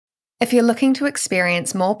If you're looking to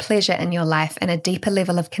experience more pleasure in your life and a deeper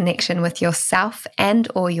level of connection with yourself and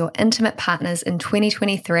or your intimate partners in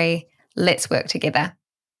 2023, let's work together.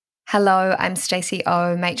 Hello, I'm Stacey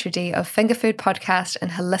O, maitre d' of Finger Food Podcast and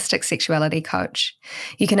Holistic Sexuality Coach.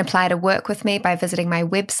 You can apply to work with me by visiting my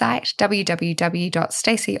website,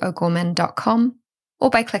 www.staceyo'gorman.com, or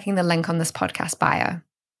by clicking the link on this podcast bio.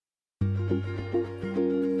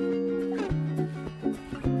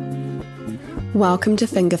 Welcome to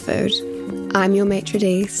Finger Food. I'm your maitre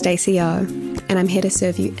d', Stacey O, and I'm here to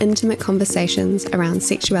serve you intimate conversations around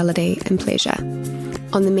sexuality and pleasure.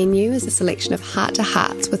 On the menu is a selection of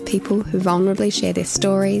heart-to-hearts with people who vulnerably share their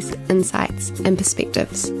stories, insights, and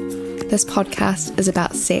perspectives. This podcast is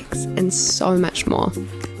about sex and so much more.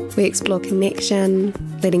 We explore connection,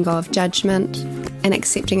 letting go of judgment, and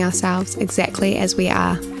accepting ourselves exactly as we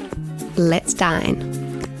are. Let's dine.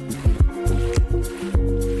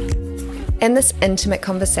 In this intimate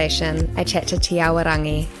conversation, I chat to Te Awa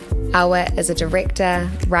Rangi. Awa is a director,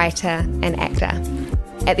 writer, and actor.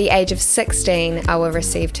 At the age of 16, Awa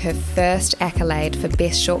received her first accolade for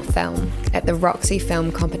Best Short Film at the Roxy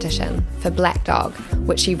Film Competition for Black Dog,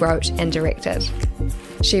 which she wrote and directed.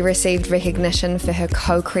 She received recognition for her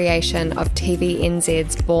co-creation of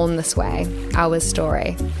TVNZ's Born This Way, Awa's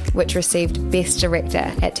Story, which received Best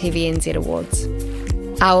Director at TVNZ Awards.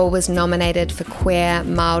 Awa was nominated for Queer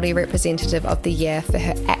Māori Representative of the Year for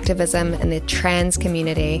her activism in the trans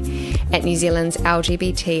community at New Zealand's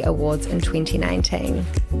LGBT Awards in 2019.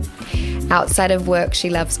 Outside of work,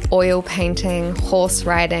 she loves oil painting, horse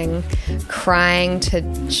riding, crying to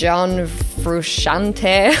John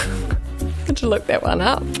Frusciante, I had to look that one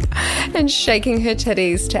up, and shaking her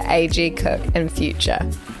titties to A.G. Cook in Future.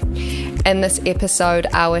 In this episode,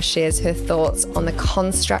 Awa shares her thoughts on the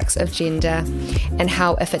constructs of gender and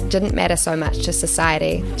how if it didn't matter so much to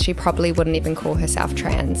society, she probably wouldn't even call herself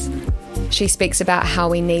trans. She speaks about how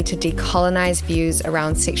we need to decolonize views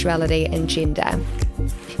around sexuality and gender.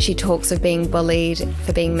 She talks of being bullied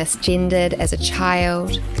for being misgendered as a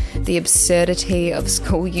child, the absurdity of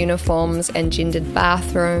school uniforms and gendered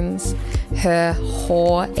bathrooms, her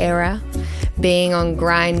whore era, being on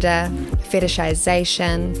Grindr,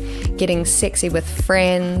 fetishization, getting sexy with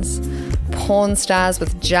friends, porn stars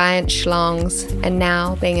with giant schlongs, and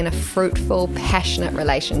now being in a fruitful, passionate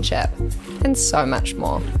relationship, and so much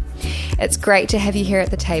more. It's great to have you here at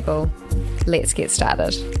the table. Let's get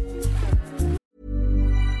started.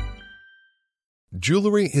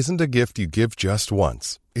 Jewelry isn't a gift you give just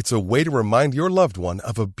once. It's a way to remind your loved one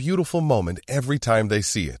of a beautiful moment every time they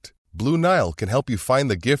see it. Blue Nile can help you find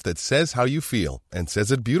the gift that says how you feel and says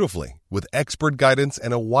it beautifully, with expert guidance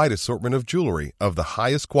and a wide assortment of jewelry of the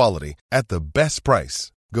highest quality at the best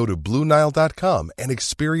price. Go to BlueNile.com and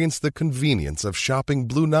experience the convenience of shopping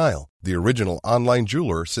Blue Nile, the original online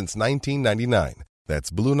jeweler since 1999.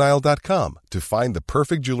 That's BlueNile.com to find the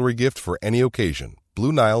perfect jewelry gift for any occasion.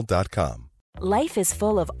 BlueNile.com. Life is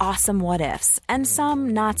full of awesome what-ifs, and some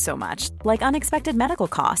not so much, like unexpected medical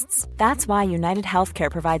costs. That's why United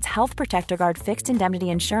Healthcare provides Health Protector Guard fixed indemnity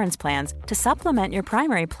insurance plans to supplement your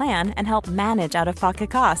primary plan and help manage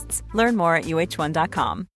out-of-pocket costs. Learn more at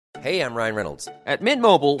uh1.com. Hey, I'm Ryan Reynolds. At Mint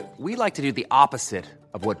Mobile, we like to do the opposite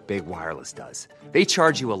of what Big Wireless does. They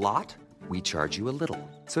charge you a lot. We charge you a little.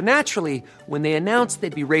 So naturally, when they announced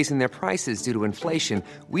they'd be raising their prices due to inflation,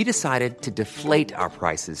 we decided to deflate our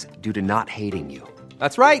prices due to not hating you.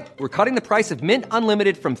 That's right. We're cutting the price of Mint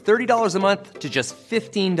Unlimited from $30 a month to just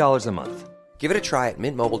 $15 a month. Give it a try at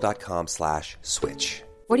mintmobile.com/switch.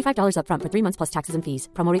 $45 up front for 3 months plus taxes and fees.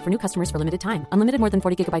 Promo rate for new customers for limited time. Unlimited more than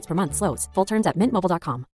 40 gigabytes per month. Slows full terms at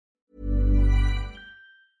mintmobile.com.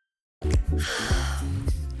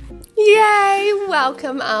 Yay!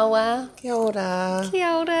 Welcome, Awa. Kia ora. Kia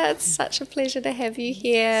ora. It's such a pleasure to have you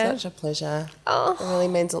here. Such a pleasure. Oh. It really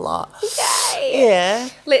means a lot. Yay! Yeah.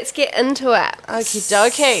 Let's get into it. Okie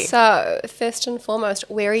dokie. So, first and foremost,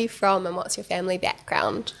 where are you from and what's your family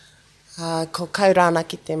background? Ko kaurana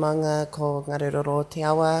ki te manga, ko Ngaruroro te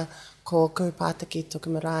awa, ko Kupātaki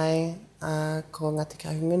Tukumarae, ko Ngāti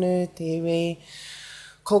Kahungunu, te iwi,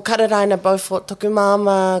 ko Kararaina Beaufort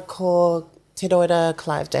Tukumama, ko Te Roira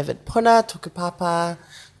Clive David Puna, Tuku Papa,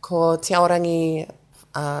 ko Te Aorangi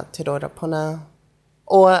Te Roira Puna,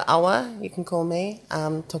 or Awa, you can call me,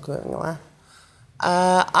 Tuku Ingoa.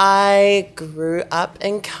 I grew up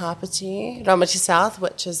in Kapiti, Raumati South,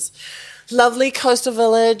 which is lovely coastal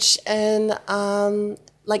village and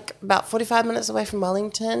like about 45 minutes away from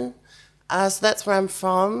Wellington. So that's where I'm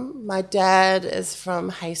from. My dad is from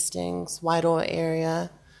Hastings, Wairoa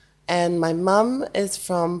area, and my mum is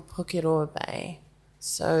from Pukeroa Bay.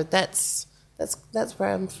 So that's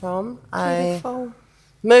where I'm from. Beautiful.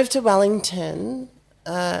 moved to Wellington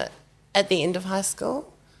at the end of high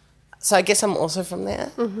school. So I guess I'm also from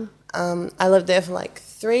there. I lived there for like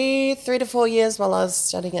three to 4 years while I was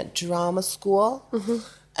studying at drama school.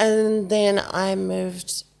 And then I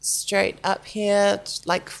moved straight up here,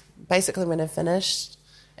 like basically when I finished.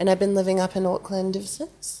 And I've been living up in Auckland ever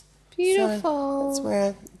since. Beautiful. So that's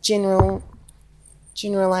where general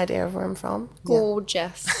idea of where I'm from.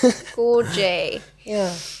 Gorgeous. Gorgy.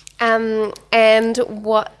 Yeah. And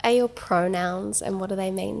what are your pronouns and what do they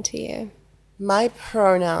mean to you? My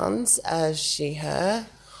pronouns are she, her.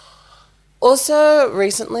 Also,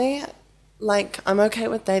 recently, like, I'm okay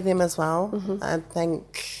with they, them as well. I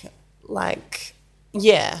think, like,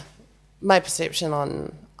 yeah, my perception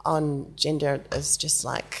on gender is just,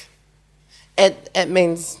 like, it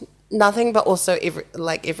means nothing but also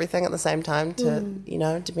everything at the same time to, you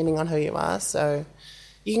know, depending on who you are. So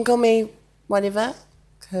you can call me whatever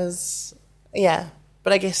because, yeah,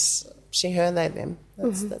 but I guess she, her, they, them.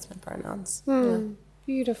 That's my pronouns. Yeah.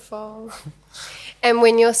 Beautiful. And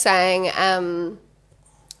when you're saying,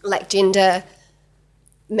 like, gender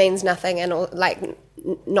means nothing and, like,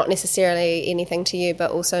 not necessarily anything to you, but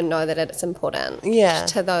also know that it's important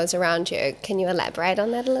to those around you, can you elaborate on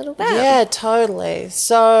that a little bit? Yeah, totally.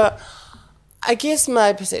 So I guess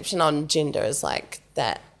my perception on gender is, like,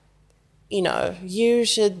 that, you know, you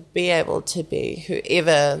should be able to be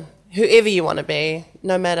whoever you want to be,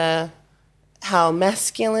 no matter how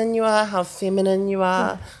masculine you are, how feminine you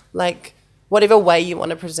are, like whatever way you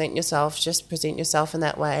want to present yourself, just present yourself in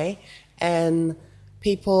that way. And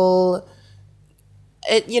people,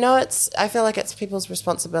 I feel like it's people's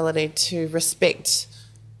responsibility to respect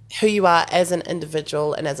who you are as an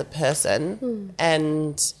individual and as a person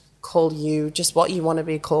and call you just what you want to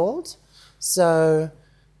be called. So,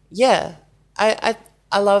 yeah, I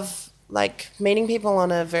love, like, meeting people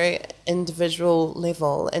on a very individual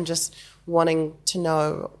level and just wanting to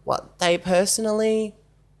know what they personally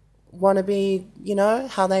want to be, you know,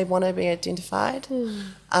 how they want to be identified.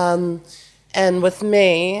 And with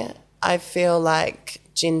me, I feel like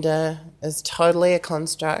gender is totally a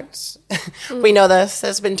construct. We know this,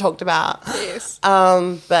 it's been talked about. Yes.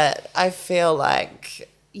 But I feel like,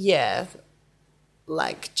 yeah,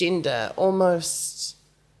 like gender almost,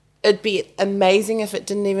 it'd be amazing if it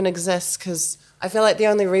didn't even exist, because I feel like the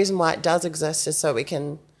only reason why it does exist is so we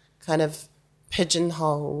can kind of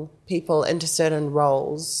pigeonhole people into certain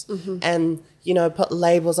roles and, you know, put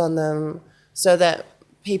labels on them so that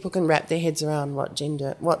people can wrap their heads around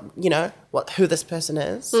who this person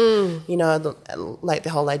is. You know, like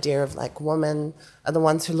the whole idea of, like, women are the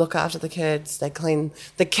ones who look after the kids, they clean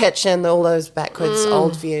the kitchen, all those backwards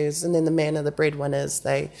old views, and then the men are the breadwinners.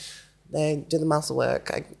 They do the muscle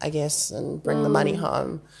work, I guess, and bring the money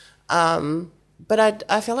home. But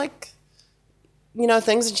I feel like, you know,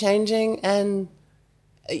 things are changing and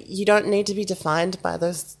you don't need to be defined by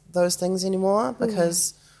those things anymore,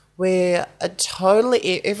 because we're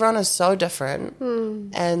everyone is so different.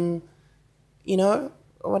 And, you know,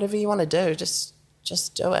 whatever you want to do, just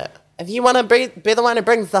do it. If you want to be the one who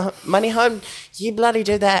brings the money home, you bloody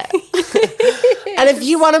do that. And if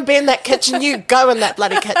you want to be in that kitchen, you go in that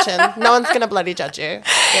bloody kitchen. No one's going to bloody judge you.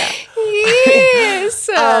 Yeah. Yes.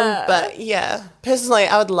 But yeah, personally,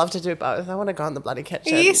 I would love to do both. I want to go in the bloody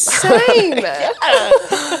kitchen. Yes, same.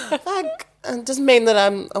 Like, it doesn't mean that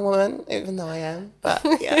I'm a woman, even though I am. But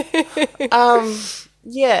yeah.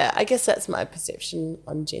 Yeah, I guess that's my perception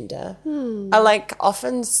on gender. I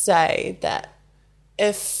often say that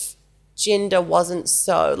if gender wasn't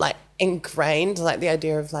so ingrained, the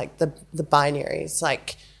idea of the binaries,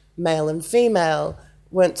 male and female,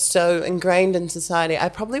 weren't so ingrained in society, I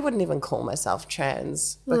probably wouldn't even call myself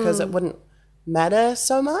trans because it wouldn't matter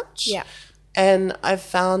so much. Yeah. And I've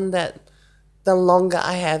found that the longer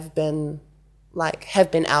I have been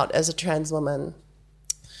out as a trans woman,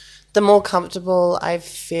 the more comfortable I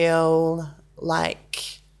feel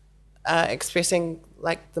expressing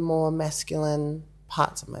the more masculine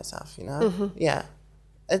parts of myself, you know? Mm-hmm. Yeah.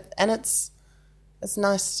 And it's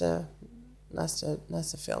nice to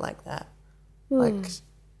feel like that.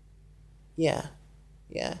 Yeah.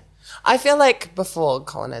 I feel like before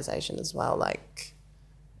colonisation as well,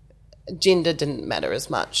 gender didn't matter as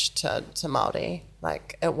much to Māori.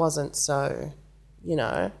 It wasn't so, you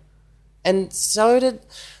know. And so did,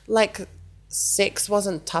 sex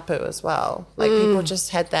wasn't tapu as well. People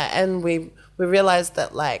just had that. And we realised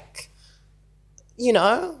that, you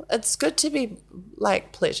know, it's good to be,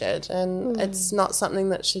 pleasured. And it's not something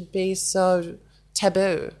that should be so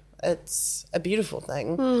taboo. It's a beautiful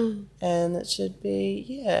thing. And it should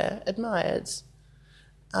be, admired.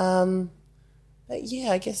 But But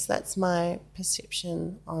yeah, I guess that's my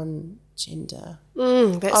perception on gender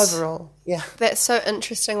Overall. Yeah. That's so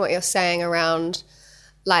interesting what you're saying around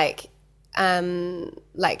like back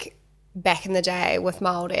in the day with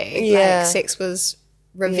Māori, like sex was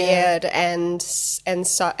revered and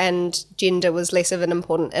gender was less of an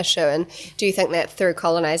important issue. And do you think that through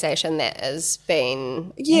colonisation that has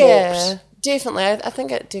been warped? Definitely. I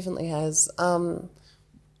think it definitely has.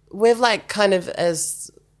 We've like kind of,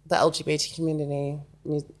 as the LGBT community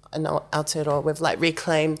in Aotearoa, we've like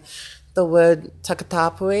reclaimed the word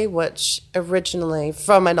takatapui, which originally,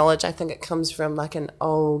 from my knowledge, I think it comes from like an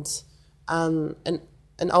old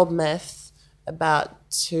myth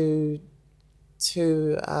about two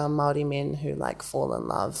Māori men who like fall in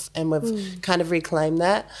love, and we've kind of reclaimed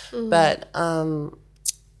that. But Elizabeth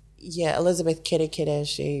Kerekere,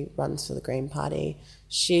 she runs for the Green Party.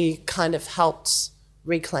 She kind of helped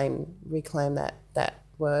reclaim that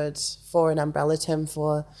word for an umbrella term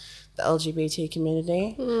for the LGBT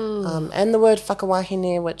community, and the word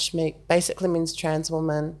whakawahine, which basically means trans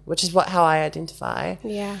woman, which is how I identify.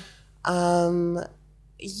 And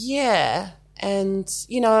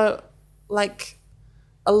like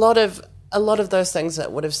a lot of those things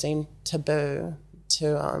that would have seemed taboo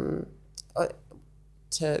to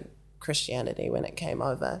Christianity when it came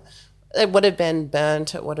over, it would have been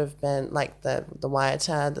burnt. It would have been like the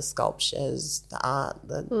waiata, the sculptures, the art,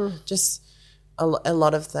 just a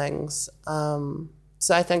lot of things. So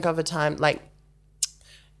I think over time, like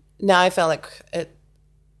now I feel like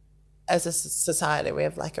as a society, we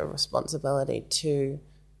have like a responsibility to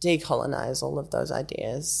decolonize all of those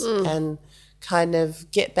ideas and kind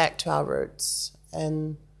of get back to our roots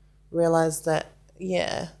and realize that,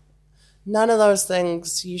 none of those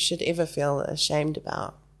things you should ever feel ashamed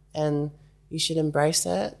about, and you should embrace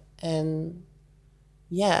it and,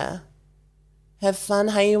 have fun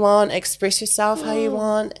how you want, express yourself how you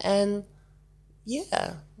want, and,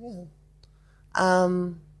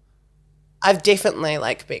 I've definitely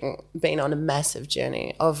like been on a massive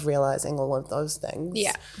journey of realizing all of those things.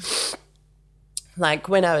 Yeah. Like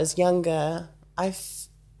when I was younger, I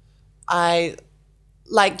the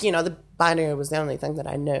binary was the only thing that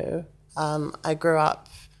I knew. I grew up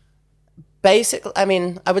basically, I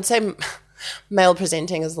mean, I would say male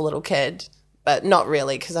presenting as a little kid, but not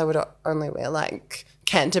really, because I would only wear like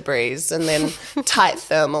Canterbury's and then tight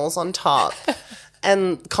thermals on top.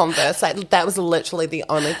 And Converse, like that was literally the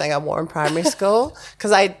only thing I wore in primary school,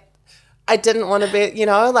 because I didn't want to be,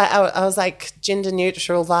 like I was like gender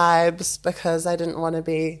neutral vibes, because I didn't want to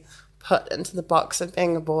be put into the box of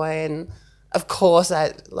being a boy. And of course,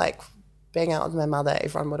 I like being out with my mother,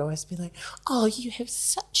 everyone would always be like, "Oh, you have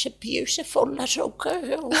such a beautiful little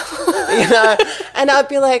girl," and I'd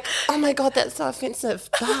be like, "Oh my God, that's so offensive,"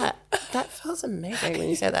 but that feels amazing when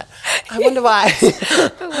you say that. I wonder why.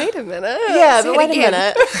 But wait a minute. Yeah, but wait a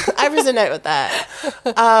minute. I resonate with that.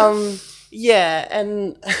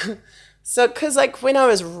 And so, because like when I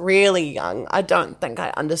was really young, I don't think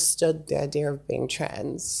I understood the idea of being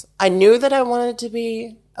trans. I knew that I wanted to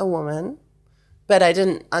be a woman, but I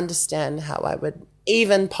didn't understand how I would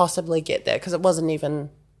even possibly get there, because it wasn't even,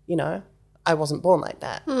 I wasn't born like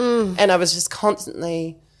that. And I was just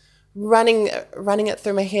constantly running it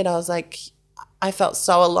through my head. I was like, I felt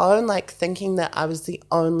so alone, like thinking that I was the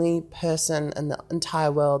only person in the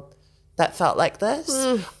entire world that felt like this.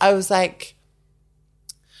 I was like,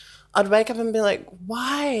 I'd wake up and be like,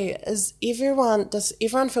 why does everyone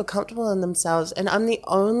feel comfortable in themselves? And I'm the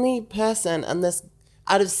only person in this,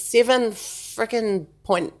 out of 7 freaking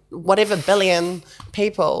point whatever billion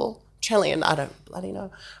people, trillion, I don't bloody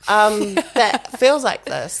know, that feels like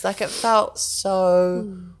this. Like it felt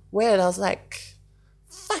so weird. I was like,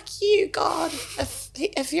 fuck you, God.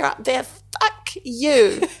 If you're up there, fuck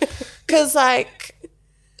you. Because like,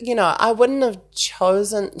 I wouldn't have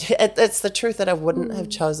chosen, it's the truth that I wouldn't have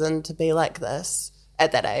chosen to be like this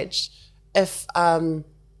at that age if I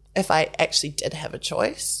actually did have a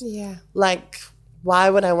choice. Yeah. Like,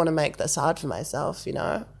 why would I want to make this hard for myself,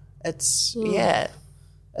 It's,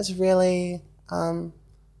 it's really, I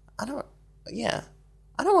don't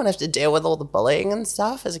want to have to deal with all the bullying and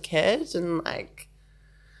stuff as a kid, and like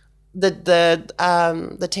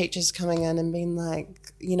the teachers coming in and being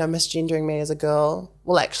like, misgendering me as a girl.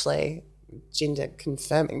 Well, actually, gender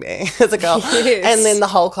confirming me as a girl. Yes. And then the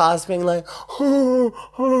whole class being like,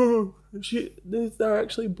 they're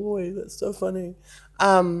actually boys. That's so funny.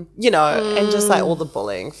 And just like all the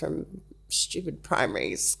bullying from stupid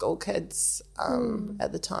primary school kids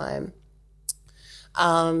at the time.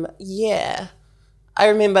 I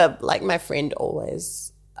remember like my friend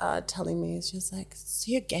always telling me, she was like,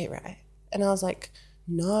 "So you're gay, right?" And I was like,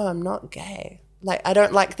 "No, I'm not gay." like, I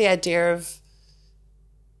don't like the idea of,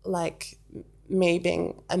 like, me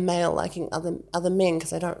being a male liking other men,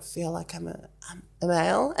 because I don't feel like I'm a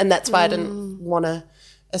male, and that's why I didn't want to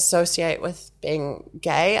associate with being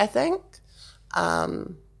gay, I think,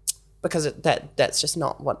 because that's just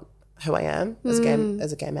not who I am as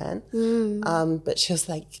a gay man. But she was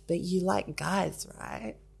like, but you like guys,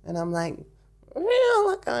 right? And I'm like, yeah, I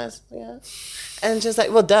like guys, yeah. And she's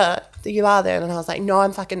like, well, duh, you are there. And I was like, no,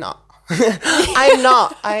 I'm fucking not. I'm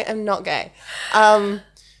not. I am not gay.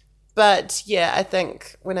 But yeah, I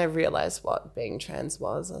think when I realized what being trans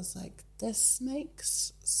was, I was like, this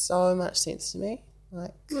makes so much sense to me.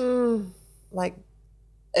 Like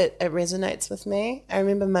it resonates with me. I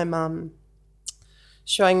remember my mum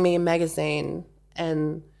showing me a magazine,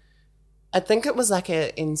 and I think it was like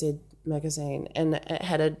a NZ magazine, and it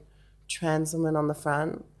had a trans woman on the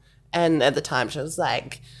front. And at the time she was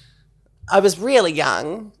like, I was really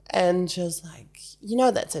young, and she was like, you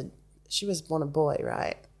know, she was born a boy,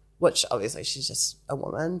 right? Which obviously she's just a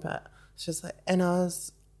woman, but she was like, and I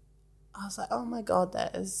was like, oh my God,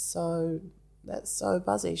 that's so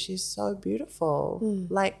buzzy. She's so beautiful.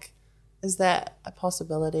 Like, is that a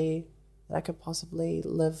possibility that I could possibly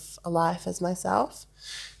live a life as myself?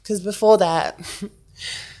 Because before that,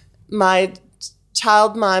 my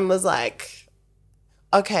child mind was like,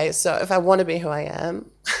 okay, so if I want to be who I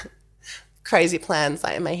am, crazy plans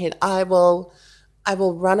like in my head, I will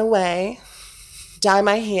run away, dye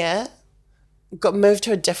my hair, move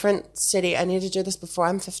to a different city. I need to do this before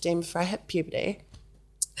I'm 15, before I hit puberty.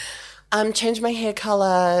 Change my hair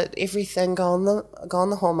color, everything, go on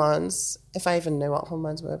the hormones, if I even knew what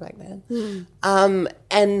hormones were back then,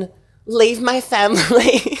 and leave my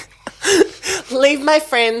family, leave my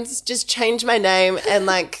friends, just change my name, and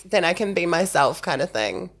like then I can be myself, kind of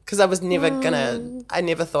thing. Because I was never I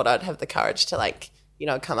never thought I'd have the courage to, like, you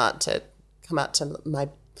know, come out to my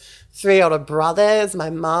 3 older brothers, my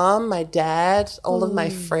mom, my dad, all of my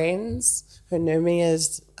friends who knew me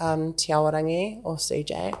as Te Awarangi or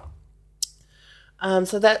CJ.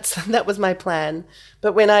 So that was my plan.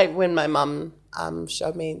 But when my mum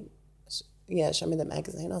showed me the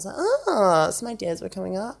magazine, I was like, oh, so my dads were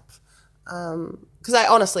coming up. Because I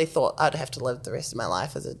honestly thought I'd have to live the rest of my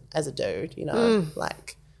life as a dude, you know.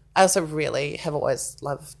 Like, I also really have always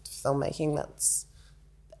loved filmmaking. That's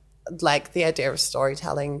like the idea of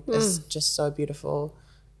storytelling is just so beautiful.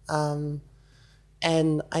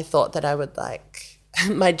 And I thought that I would, like,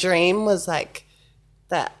 my dream was like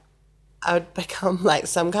that I would become like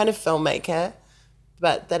some kind of filmmaker,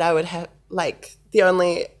 but that I would have, like, the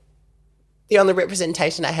only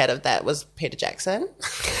representation I had of that was Peter Jackson.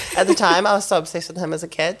 At the time, I was so obsessed with him as a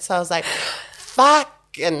kid. So I was like, fuck,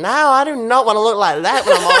 and now I do not want to look like that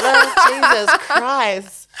when I'm older. Jesus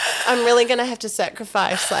Christ. I'm really going to have to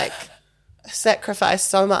sacrifice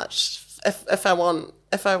so much if I want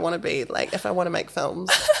to be, like, if I want to make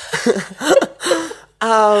films.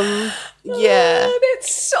 Yeah. Oh,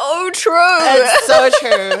 that's so true. It's so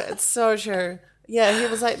true. It's so true. Yeah, he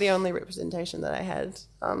was like the only representation that I had.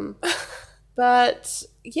 But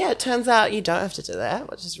yeah, it turns out you don't have to do that,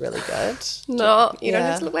 which is really good. No, you don't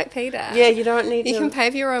have to look like Peter. Yeah, you don't need to. You can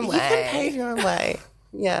pave your own way. You can pave your own way.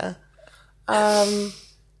 Yeah.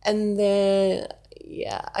 And then,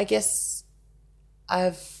 yeah, I guess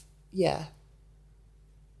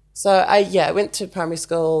So I went to primary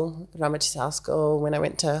school, Ramatisau school. When I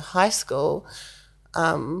went to high school,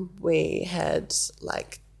 we had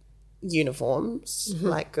like uniforms,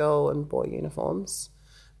 like girl and boy uniforms.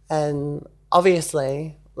 And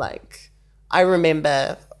obviously, like, I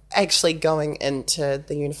remember actually going into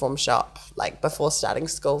the uniform shop, like, before starting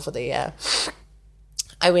school for the year.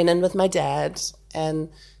 I went in with my dad, and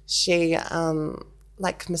she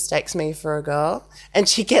like mistakes me for a girl, and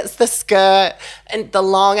she gets the skirt and the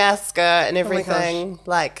long ass skirt and everything,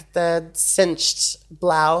 like the cinched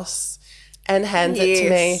blouse, and hands it to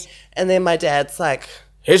me. And then my dad's like,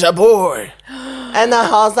 he's a boy. And I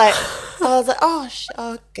was like, oh,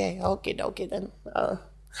 okay then.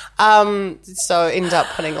 So end up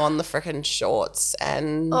putting on the frickin' shorts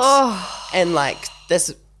and like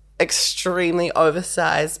this extremely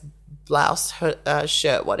oversized blouse,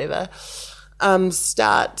 shirt, whatever.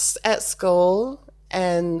 Starts at school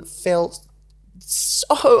and felt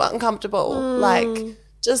so uncomfortable. Like,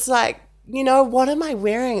 just like, you know, what am I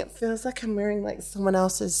wearing? It feels like I'm wearing like someone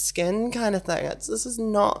else's skin kind of thing. This is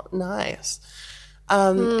not nice.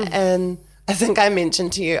 And I think I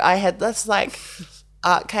mentioned to you, I had this like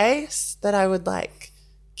art case that I would like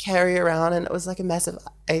carry around, and it was like a massive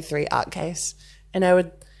A3 art case, and I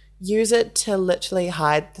would use it to literally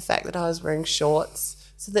hide the fact that I was wearing shorts,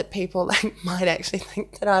 so that people like might actually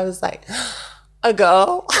think that I was like a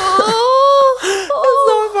girl. Oh. It's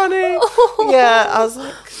so funny. Yeah, I was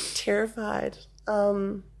like terrified.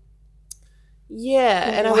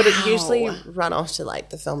 Yeah, and I would usually run off to like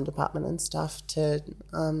the film department and stuff to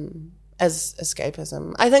as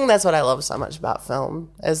escapism. I think that's what I love so much about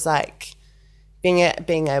film is like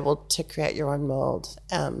being able to create your own world.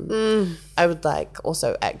 I would like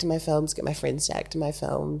also act in my films, get my friends to act in my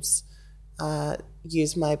films,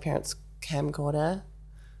 use my parents' camcorder,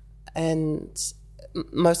 and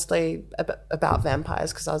mostly about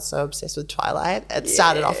vampires because I was so obsessed with Twilight. It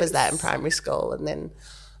started off as that in primary school, and then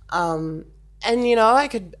and you know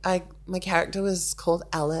my character was called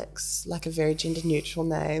Alex, like a very gender neutral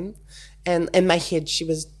name, and in my head she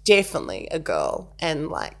was definitely a girl, and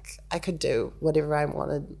like I could do whatever I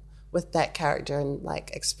wanted with that character and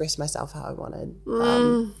like express myself how I wanted.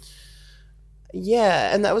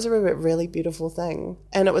 Yeah, and that was a really beautiful thing.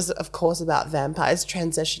 And it was, of course, about vampires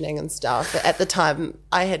transitioning and stuff. At the time,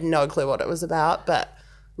 I had no clue what it was about. But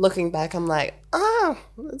looking back, I'm like, oh,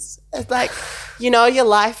 it's like, you know, your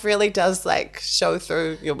life really does, like, show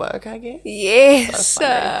through your work, I guess. Yes.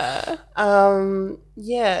 So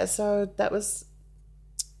yeah, so that was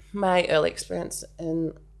my early experience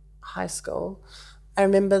in high school. I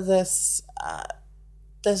remember this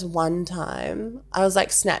one time I was like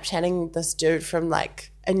Snapchatting this dude from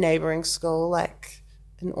like a neighboring school, like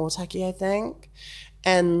in Otaki, I think,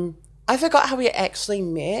 and I forgot how we actually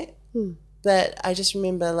met, but I just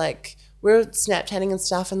remember like we were Snapchatting and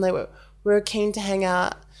stuff, and we were keen to hang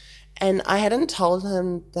out, and I hadn't told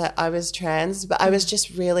him that I was trans, but I was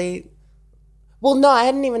just really, well, no, I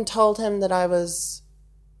hadn't even told him that I was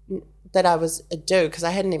a dude because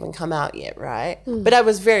I hadn't even come out yet, right? But I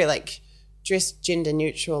was very like dressed gender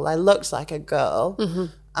neutral. I looked like a girl.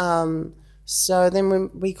 So then when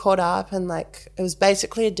we caught up, and like it was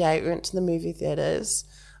basically a date, we went to the movie theaters.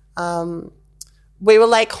 We were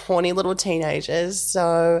like horny little teenagers,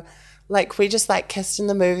 so like we just like kissed in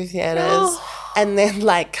the movie theaters, and then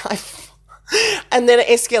like and then it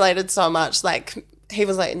escalated so much. Like he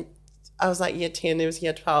was like, I was like year 10, he was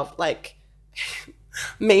year 12, like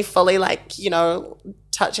me fully like, you know,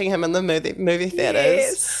 touching him in the movie theaters.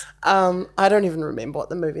 Yes. I don't even remember what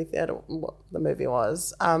the movie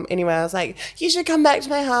was. Anyway, I was like, you should come back to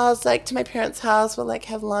my house, like to my parents' house. We'll like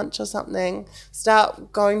have lunch or something.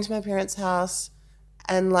 Start going to my parents' house,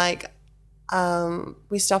 and like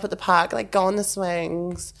we stop at the park, like go on the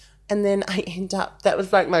swings, and then I end up. That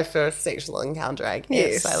was like my first sexual encounter, I guess.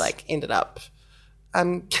 Yes. I like ended up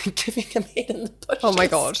giving him head in the bushes. Oh my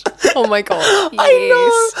god. Oh my god. Yes.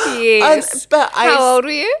 I know. Yes. How old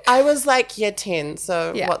were you? I was like year 10,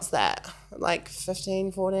 so Yeah. what's that? Like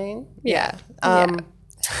 15, 14? Yeah. And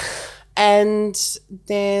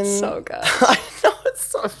then So good. I know, it's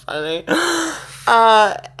so funny.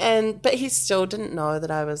 But he still didn't know that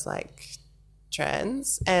I was like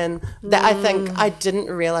trans, and that I think I didn't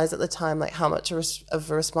realize at the time like how much of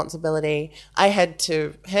a responsibility I had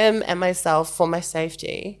to him and myself for my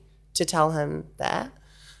safety to tell him that.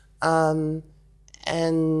 And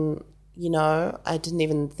you know, I didn't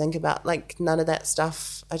even think about like none of that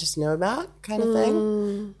stuff I just knew about kind of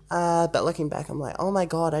thing. But looking back, I'm like, oh my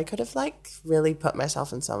God, I could have like really put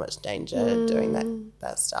myself in so much danger doing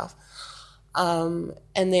that stuff. And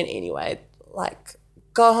then anyway, like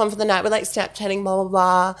go home for the night, we're like Snapchatting, blah, blah,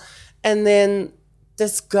 blah. And then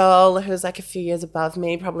this girl who's like a few years above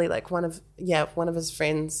me, probably like one of his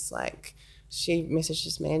friends, like she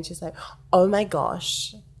messages me and she's like, oh my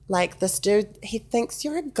gosh, like this dude, he thinks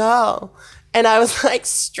you're a girl. And I was like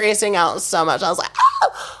stressing out so much. I was like,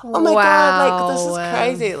 oh my God, like this is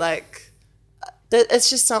crazy. Like it's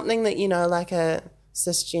just something that, you know, like a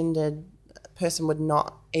cisgendered person would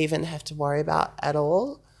not even have to worry about at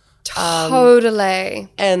all. Totally.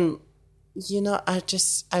 And you know, I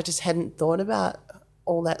just hadn't thought about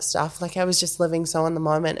all that stuff. Like I was just living so in the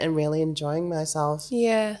moment and really enjoying myself.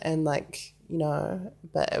 Yeah. And like, you know,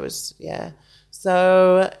 but it was, yeah.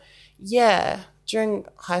 So yeah, during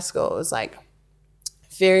high school it was like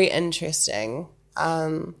very interesting.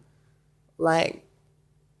 Like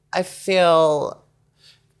I feel,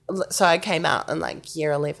 so I came out in like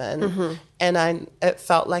year 11 and it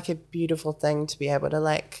felt like a beautiful thing to be able to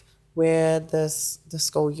like wear the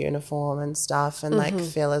school uniform and stuff and like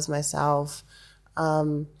feel as myself.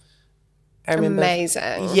 I remember,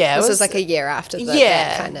 amazing. Yeah, this was like a year after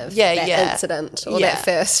that kind of that incident or that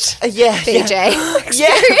first BJ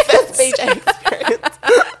experience. first BJ experience.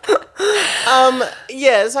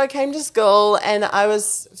 So I came to school and I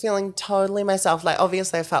was feeling totally myself. Like,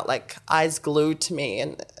 obviously I felt like eyes glued to me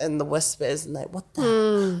and the whispers and like, what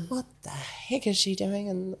the heck is she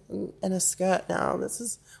doing in a skirt now?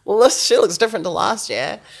 She looks different to last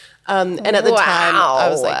year. And at the time I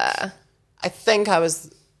was like, I think I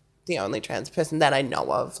was the only trans person that I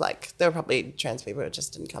know of. Like, there were probably trans people who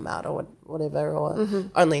just didn't come out or whatever, or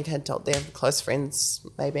only had told their close friends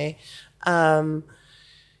maybe. But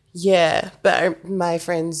my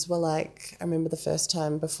friends were like, I remember the first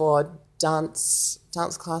time before dance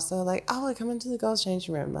class, they were like, oh, I come into the girls'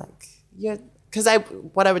 changing room. Like, yeah, because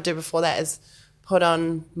what I would do before that is put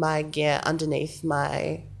on my gear underneath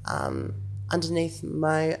my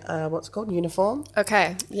what's it called, uniform.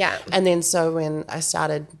 Okay, yeah. And then so when I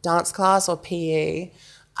started dance class or PE,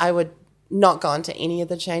 I would not go into any of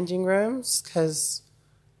the changing rooms because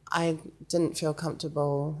I didn't feel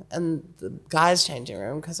comfortable in the guys' changing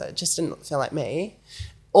room because it just didn't feel like me,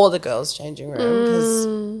 or the girls' changing room because,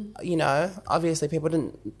 you know, obviously people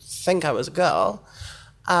didn't think I was a girl.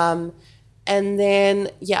 And then,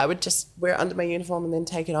 I would just wear it under my uniform and then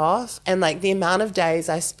take it off. And, like, the amount of days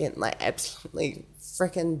I spent, like, absolutely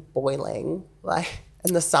freaking boiling, like,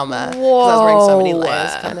 in the summer because I was wearing so many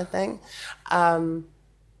layers kind of thing. But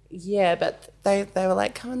they were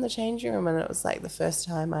like, come in the changing room. And it was, like, the first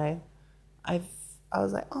time I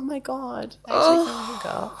was like, oh, my God. I actually feel like a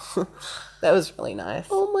girl. That was really nice.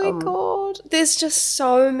 Oh, my God. There's just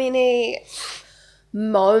so many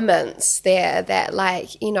moments there that,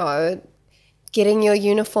 like, you know, getting your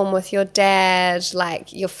uniform with your dad,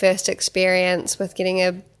 like your first experience with giving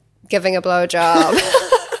a blowjob,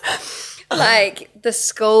 like the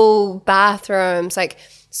school bathrooms, like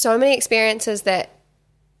so many experiences that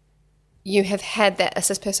you have had that a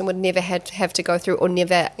cis person would never have to go through or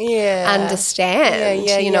never understand,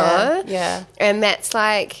 you know? Yeah. And that's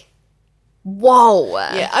like, whoa.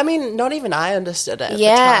 Yeah, I mean, not even I understood it at the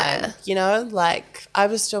time, you know? Like, I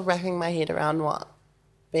was still wrapping my head around what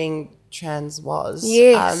being trans was.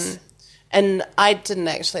 Yes. And I didn't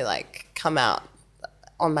actually, like, come out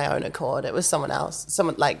on my own accord. It was someone else.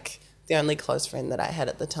 Someone, like, the only close friend that I had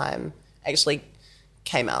at the time actually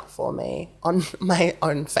came out for me on my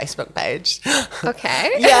own Facebook page. Okay.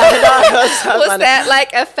 It was so was funny. that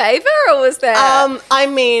like a favor or was that? I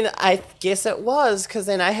mean, I guess it was because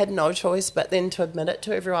then I had no choice but then to admit it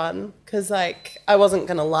to everyone because, like, I wasn't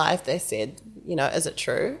going to lie if they said, you know, is it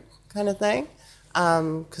true kind of thing.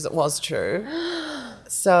 Because it was true.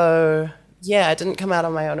 So, I didn't come out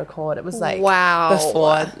on my own accord. It was like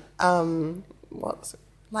before, what was it?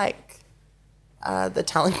 Like the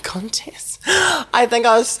talent contest. I think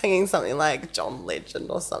I was singing something like John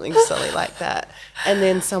Legend or something silly like that. And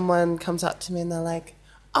then someone comes up to me and they're like,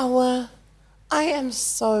 Awa, I am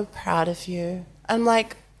so proud of you. I'm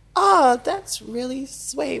like, oh, that's really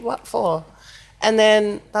sweet. What for? And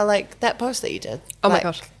then they're like, that post that you did. Oh, like,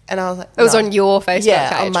 my gosh. And I was like, it was on your Facebook page?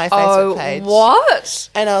 Yeah, on my Facebook page. What?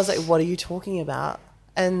 And I was like, what are you talking about?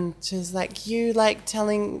 And she was like, you like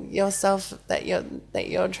telling yourself that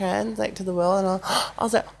you're trans, like, to the world. And I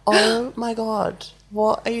was like, oh my God,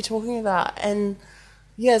 what are you talking about? And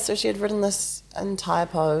so she had written this entire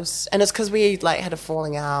post, and it's because we, like, had a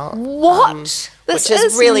falling out. What? Which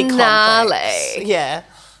is really gnarly. complex. Yeah.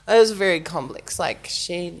 It was very complex. Like,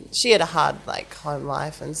 she had a hard, like, home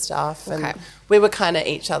life and stuff, and we were kind of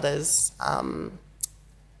each other's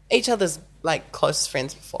like closest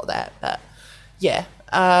friends before that. But it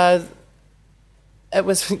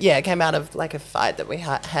was it came out of like a fight that we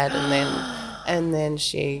had, and then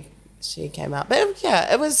she came out. But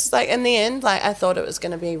it was like in the end, like, I thought it was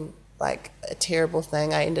going to be like a terrible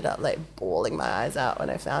thing. I ended up like bawling my eyes out when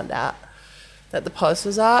I found out that the post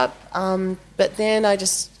was up. But then I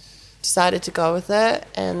just decided to go with it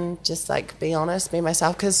and just, like, be honest, be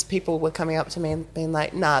myself, because people were coming up to me and being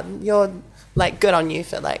like, nah, you're, like, good on you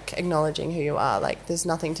for, like, acknowledging who you are. Like, there's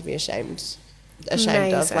nothing to be ashamed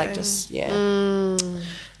of. Like, just, And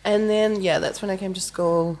then, that's when I came to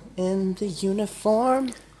school in the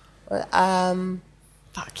uniform.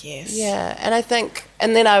 Fuck yes. Yeah, and I think,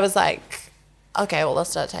 and then I was like, okay, well, I'll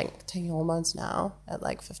start taking hormones now at,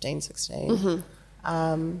 like, 15, 16.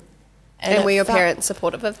 Mm-hmm. And were your parents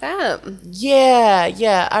supportive of that?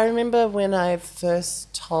 Yeah. I remember when I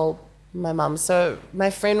first told my mum. So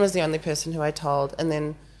my friend was the only person who I told, and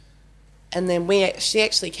then she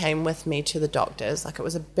actually came with me to the doctors. Like, it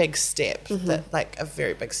was a big step, a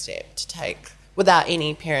very big step to take without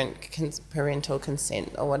any parental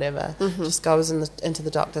consent or whatever. Just goes into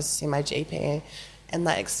the doctors to see my GP, and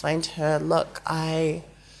they explained to her, look, I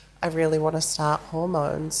really want to start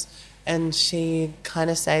hormones. And she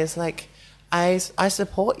kind of says, like, I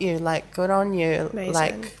support you, like, good on you. Amazing.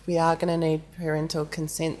 Like, we are going to need parental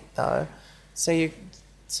consent, though. So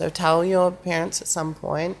tell your parents at some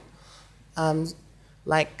point.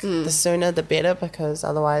 The sooner the better, because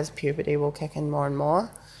otherwise puberty will kick in more and more.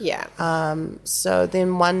 Yeah. So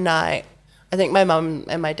then one night, I think my mum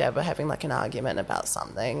and my dad were having like an argument about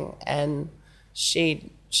something, and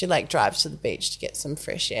she like drives to the beach to get some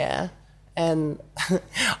fresh air, and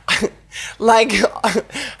like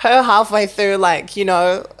her halfway through, like, you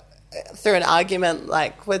know, through an argument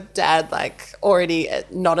like with dad, like already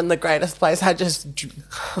not in the greatest place, I just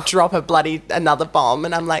drop another bomb,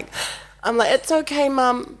 and I'm like, it's okay,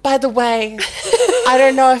 Mum. By the way, I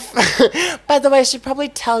don't know if. By the way, I should probably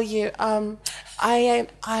tell you. I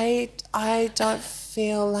don't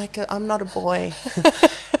feel like I'm not a boy.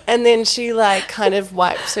 And then she like kind of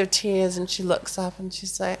wipes her tears and she looks up and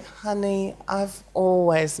she's like, "Honey, I've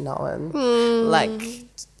always known. Like,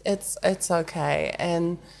 it's okay."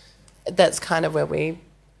 And that's kind of where we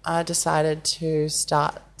decided to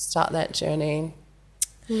start that journey.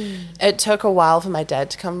 It took a while for my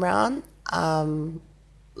dad to come around,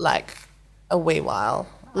 like a wee while.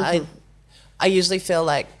 I usually feel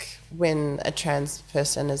like when a trans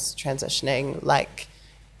person is transitioning, like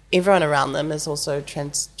everyone around them is also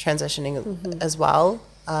transitioning as well.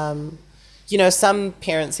 You know, some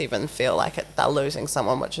parents even feel like they're losing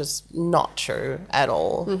someone, which is not true at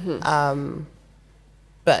all.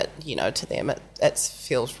 But, you know, to them it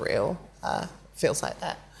feels real, feels like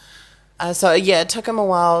that. So, yeah, it took him a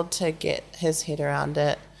while to get his head around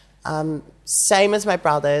it. Same as my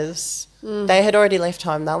brothers. They had already left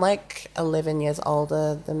home. They're like 11 years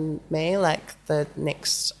older than me, like the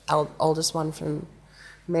next oldest one from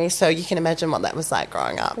me. So you can imagine what that was like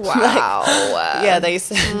growing up. Wow. Yeah, they used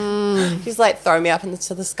to just like throw me up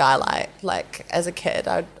into the skylight. Like as a kid,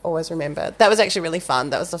 I'd always remember. That was actually really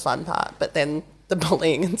fun. That was the fun part. But then the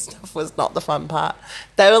bullying and stuff was not the fun part.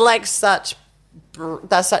 They were like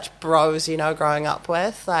they're such bros, you know, growing up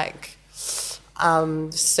with, like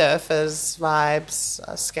surfers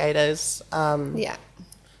vibes, skaters. Yeah.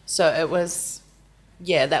 So it was,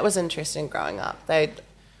 yeah, that was interesting growing up. I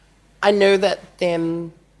knew that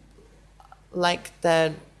them, like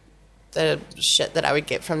the shit that I would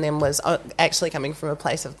get from them was actually coming from a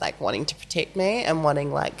place of like wanting to protect me and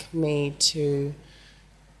wanting like me to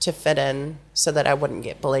fit in so that I wouldn't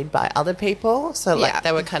get bullied by other people. So like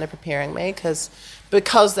they were kind of preparing me because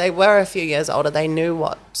they were a few years older, they knew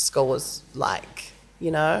what school was like, you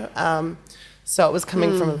know. So it was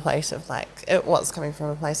coming from a place of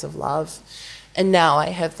love. And now I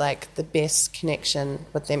have like the best connection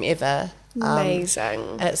with them ever.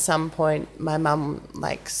 Amazing. At some point, my mum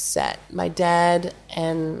like sat my dad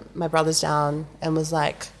and my brothers down and was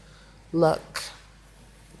like, "Look,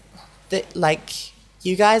 like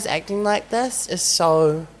you guys acting like this is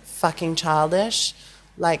so fucking childish.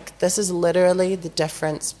 Like this is literally the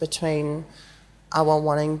difference between Awa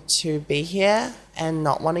wanting to be here and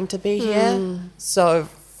not wanting to be here. So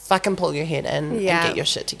fucking pull your head in and get your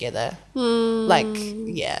shit together." Like,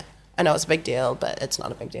 yeah, I know it's a big deal, but it's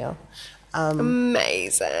not a big deal.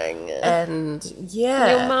 Amazing. And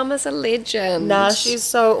yeah, your mum is a legend. Nah, she's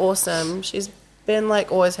so awesome. She's been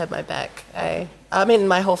like always had my back. I mean,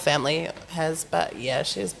 my whole family has, but yeah,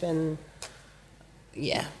 she's been,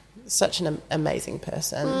 such an amazing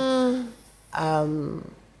person.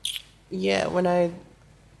 Yeah.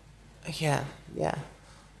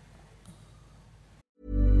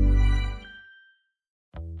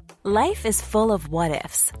 Life is full of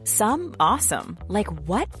what-ifs. Some awesome, like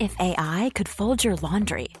what if AI could fold your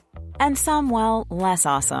laundry? And some, well, less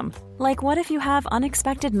awesome, like what if you have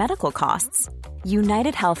unexpected medical costs?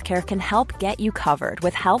 United Healthcare can help get you covered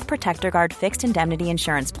with Health Protector Guard fixed indemnity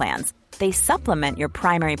insurance plans. They supplement your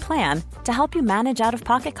primary plan to help you manage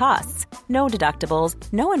out-of-pocket costs. No deductibles,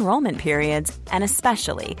 no enrollment periods, and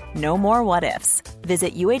especially no more what-ifs.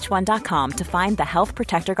 Visit uh1.com to find the Health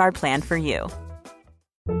Protector Guard plan for you.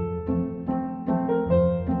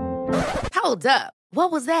 Hold up.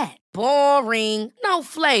 What was that? Boring. No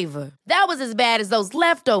flavor. That was as bad as those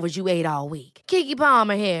leftovers you ate all week. Keke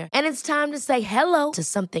Palmer here, and it's time to say hello to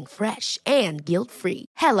something fresh and guilt-free.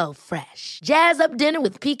 Hello Fresh. Jazz up dinner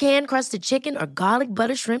with pecan-crusted chicken or garlic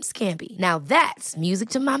butter shrimp scampi. Now that's music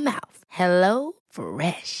to my mouth. Hello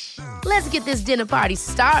Fresh. Let's get this dinner party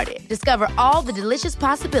started. Discover all the delicious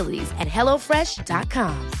possibilities at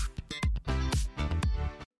hellofresh.com.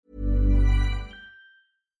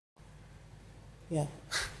 Yeah.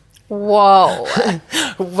 Whoa.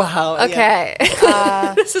 Wow. Okay.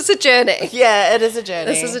 Yeah. This is a journey. Yeah, it is a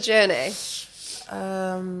journey. This is a journey.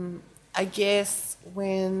 I guess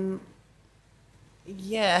when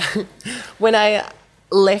Yeah. When I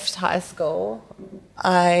left high school,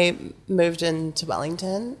 I moved into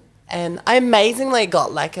Wellington, and I amazingly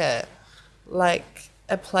got like a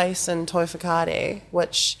place in Toi Whakaari,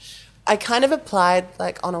 which I kind of applied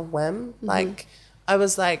like on a whim. Like I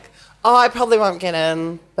was like, oh, I probably won't get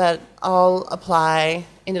in, but I'll apply.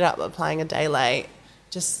 Ended up applying a day late.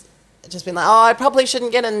 Just been like, oh, I probably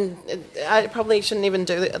shouldn't get in. I probably shouldn't even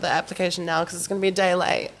do the application now because it's going to be a day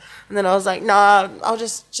late. And then I was like, no, I'll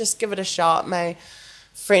just give it a shot. My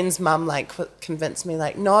friend's mum like convinced me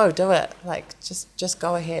like, no, do it. Like just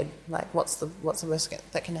go ahead. Like what's the worst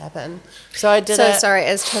that can happen? So I did it. Sorry,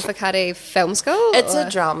 is Toi Whakaari film school? It's a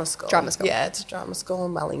drama school. Drama school. Yeah, it's a drama school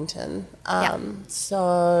in Wellington. Yeah.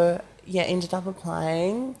 So yeah, ended up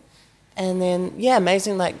applying. And then, yeah,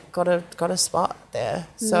 amazing, like, got a spot there.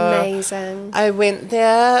 So amazing. I went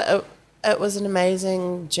there. It was an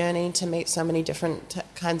amazing journey to meet so many different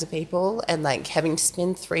kinds of people and, like, having to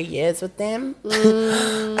spend 3 years with them.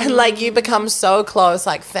 And, like, you become so close,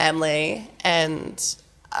 like, family and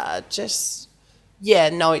just, yeah,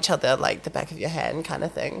 know each other, like, the back of your hand kind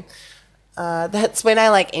of thing. That's when I,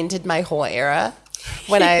 like, entered my whore era.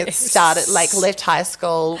 When I started, like, left high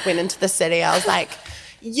school, went into the city, I was like...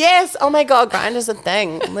 Yes! Oh my God, Grindr's a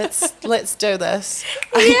thing. Let's do this.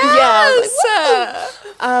 Yes!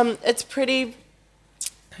 It's pretty.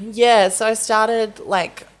 Yeah. So I started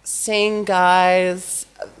like seeing guys,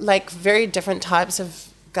 like very different types of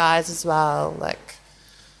guys as well. Like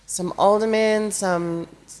some older men, some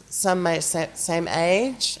my same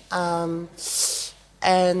age, and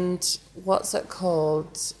what's it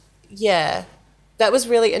called? Yeah, that was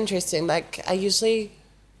really interesting. Like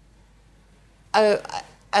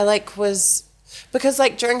I like was because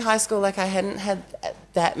like during high school like I hadn't had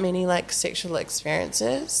that many like sexual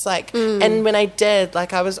experiences like and when I did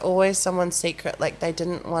like I was always someone's secret. Like they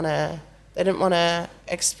didn't want to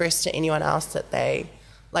express to anyone else that they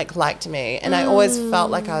like liked me, and I always felt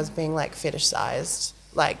like I was being like fetishized.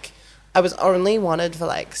 Like I was only wanted for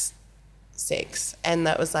like sex, and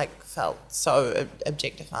that was like felt so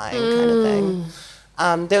objectifying kind of thing.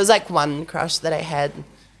 There was like one crush that I had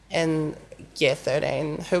in year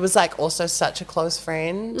 13 who was like also such a close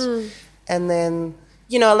friend, and then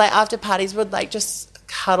you know like after parties would like just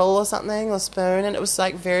cuddle or something or spoon, and it was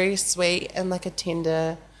like very sweet and like a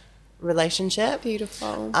tender relationship.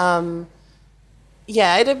 Beautiful.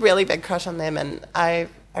 Yeah, I had a really big crush on them, and I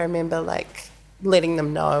remember like letting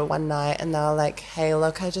them know one night, and they were like, hey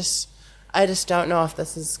look, I just don't know if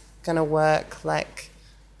this is gonna work. Like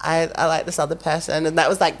I like this other person, and that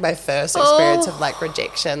was like my first experience of like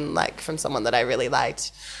rejection, like from someone that I really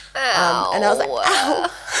liked. And I was like, ow,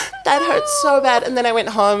 that hurts so bad. And then I went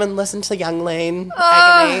home and listened to Young Lean,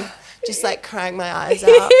 Agony, just like crying my eyes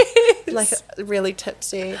out, like really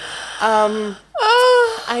tipsy.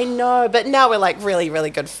 I know, but now we're like really, really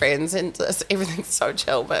good friends, and everything's so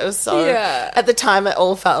chill. But it was so at the time it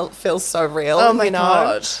all feels so real. Oh my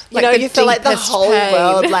God! You know, you feel like the whole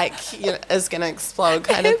world like is gonna explode,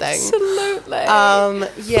 kind of thing. Absolutely.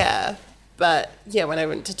 Yeah, but yeah, when I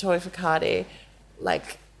went to Toi Whakaari,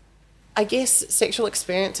 like I guess sexual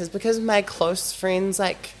experiences, because my close friends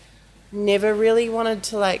like never really wanted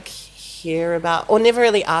to like hear about or never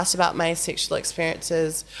really asked about my sexual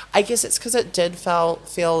experiences. I guess it's because it did feel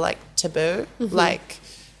like taboo, like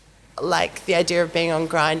the idea of being on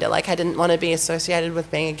Grindr. Like I didn't want to be associated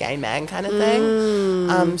with being a gay man kind of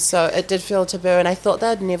thing. So it did feel taboo, and I thought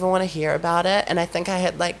they'd never want to hear about it. And I think I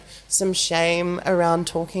had like some shame around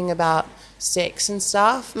talking about sex and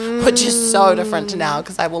stuff, which is so different to now,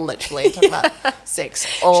 because I will literally talk about sex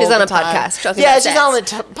all She's the on a time. podcast talking yeah, about she's sex. on the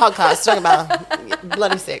podcast talking about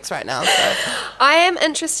bloody sex right now. So. I am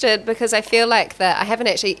interested because I feel like that I haven't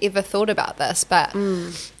actually ever thought about this, but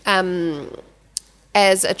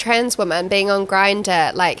as a trans woman being on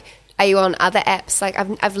Grindr, like, are you on other apps? Like,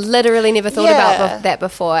 I've literally never thought about that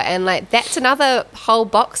before, and like that's another whole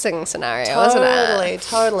boxing scenario, isn't it?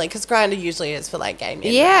 Totally, because Grindr usually is for like gay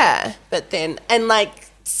men. Yeah, right? But then, and like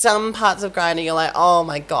some parts of Grindr, you're like, oh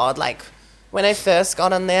my God, like when I first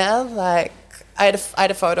got on there, like I had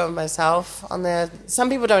a photo of myself on there. Some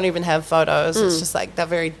people don't even have photos. It's just like they're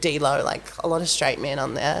very D-low, like a lot of straight men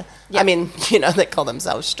on there. Yep. I mean, you know, they call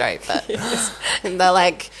themselves straight, but and they're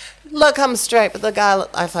like, look, I'm straight, but the guy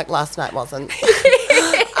I fucked last night wasn't.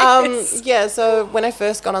 Yeah, so when I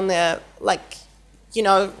first got on there, like, you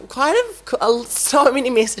know, so many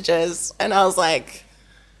messages, and I was like,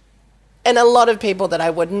 and a lot of people that I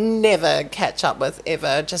would never catch up with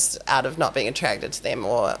ever, just out of not being attracted to them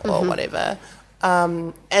or whatever.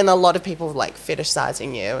 And a lot of people like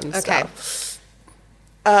fetishizing you and stuff.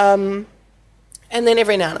 And then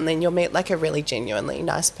every now and then you'll meet like a really genuinely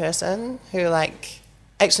nice person who like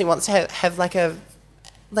actually wants to have like a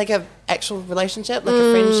actual relationship, like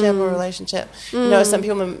a friendship or relationship. You know, some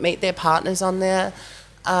people meet their partners on there.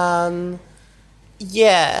 But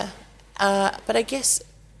I guess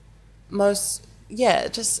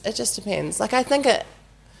it just depends. Like I think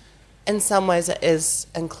in some ways it is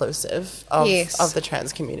inclusive of the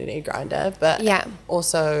trans community, Grindr, but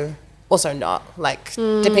also not. Like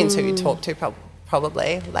depends who you talk to,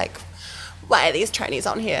 probably. Like, why are these trannies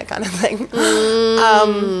on here, kind of thing.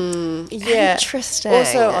 Interesting.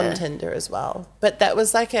 Also on Tinder as well, but that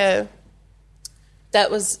was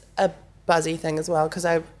a buzzy thing as well, because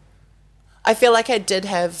I feel like I did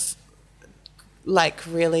have like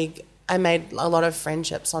really. I made a lot of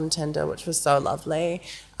friendships on Tinder, which was so lovely.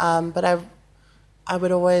 But I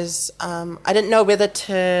would always, I didn't know whether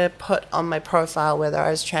to put on my profile whether I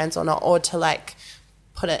was trans or not, or to like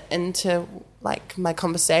put it into like my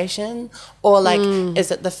conversation, or like,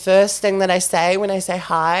 is it the first thing that I say when I say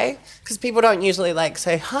hi? Because people don't usually like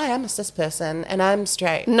say, hi, I'm a cis person and I'm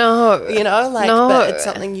straight. No. You know, like, but it's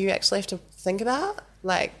something you actually have to think about,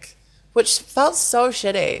 like, which felt so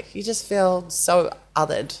shitty. You just feel so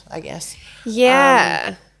othered, I guess.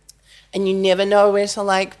 Yeah. And you never know where to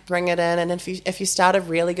like bring it in. And if you start a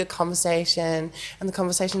really good conversation and the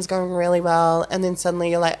conversation's going really well, and then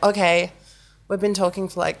suddenly you're like, okay, we've been talking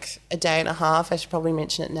for like a day and a half, I should probably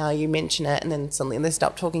mention it now. You mention it, and then suddenly they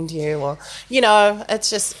stop talking to you, or you know,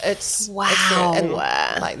 it's wow. And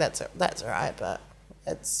like that's all right, but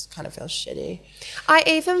it's kind of feels shitty. I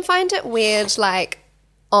even find it weird, like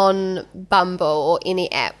on Bumble or any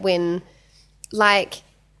app, when like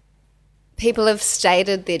people have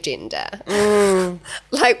stated their gender,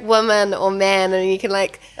 like woman or man, and you can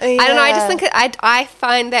like, I don't know, I just think I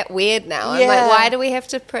find that weird now. I'm like, why do we have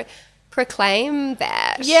to proclaim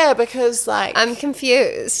that? Yeah, because like I'm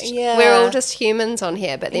confused. Yeah, we're all just humans on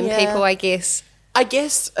here, but then people, I guess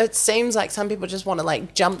it seems like some people just want to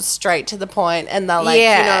like jump straight to the point, and they're like, you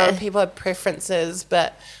know, people have preferences,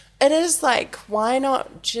 but it is like, why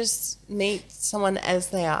not just meet someone as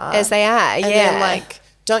they are? As they are, and then like,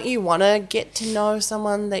 don't you want to get to know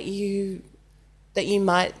someone that you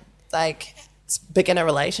might like begin a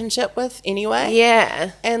relationship with anyway?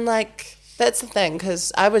 Yeah. And like, that's the thing,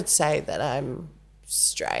 because I would say that I'm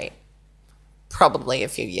straight probably a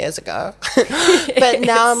few years ago. But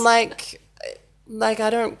now I'm like I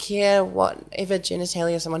don't care whatever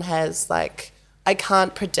genitalia someone has. Like, I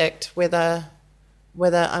can't predict whether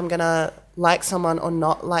I'm going to like someone or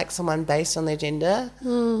not like someone based on their gender.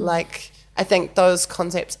 Like, I think those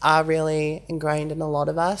concepts are really ingrained in a lot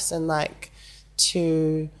of us, and like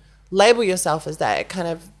to label yourself as that, it kind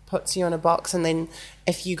of puts you in a box, and then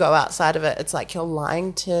if you go outside of it, it's like you're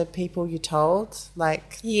lying to people you told,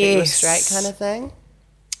 like that you're straight, kind of thing.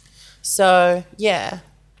 So yeah.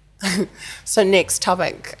 So next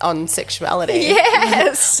topic on sexuality.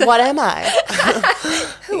 Yes. What am I?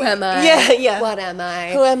 Who am I? Yeah. What am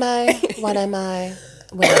I? Who am I? What am I?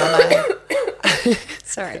 Where am I?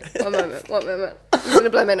 Sorry. One moment. I'm going to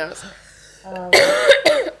blow my nose.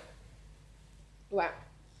 Wow.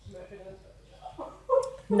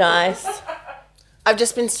 Nice. I've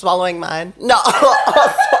just been swallowing mine. No.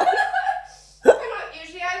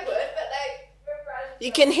 Usually I would, but like,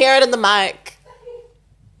 you can hear it in the mic.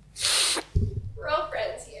 We're all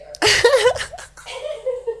friends here.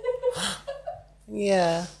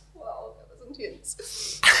 Yeah. Wow, that was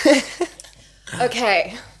intense.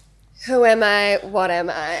 Okay. Who am I? What am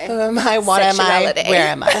I? Who am I? What am I? Where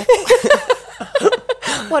am I?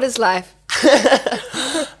 What is life?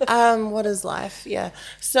 What is life? Yeah.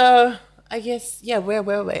 So I guess, where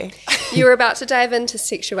were we? You were about to dive into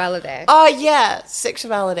sexuality. Oh, yeah,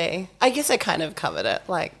 sexuality. I guess I kind of covered it.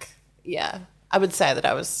 Like, yeah, I would say that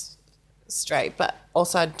I was straight, but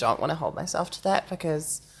also I don't want to hold myself to that,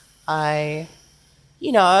 because I,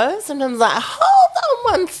 you know, sometimes like,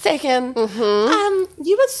 hold on 1 second.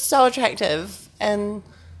 You were so attractive, and,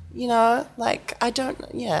 you know, like, I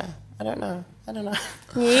don't know.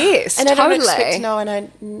 Yes, and totally. I don't expect to know, and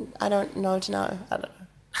I don't know to know.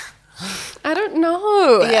 I don't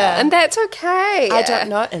know. Yeah. And that's okay. I don't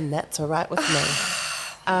know, and that's all right with me.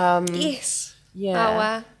 Yes.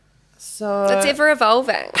 Yeah. So it's ever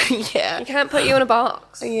evolving. Yeah. You can't put you in a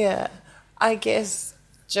box. Yeah. I guess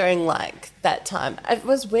during like that time, it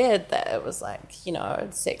was weird that it was like, you know,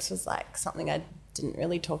 sex was like something I didn't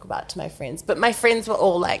really talk about to my friends, but my friends were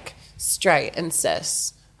all like straight and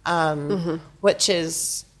cis, which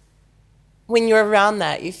is, when you're around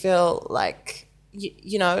that, you feel like,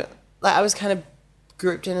 you know, like I was kind of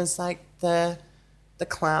grouped in as like the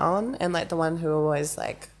clown, and like the one who always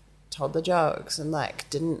like told the jokes and like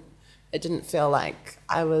it didn't feel like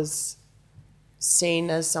I was seen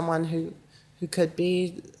as someone who could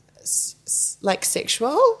be like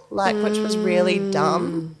sexual, like, which was really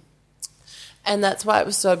dumb. And that's why it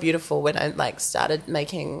was so beautiful when I like started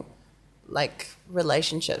making like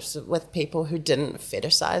relationships with people who didn't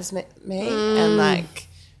fetishize me and like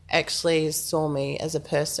actually saw me as a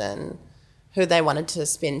person who they wanted to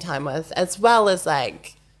spend time with as well as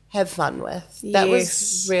like have fun with. That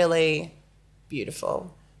was really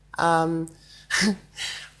beautiful. When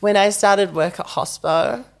I started work at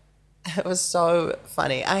Hospo, it was so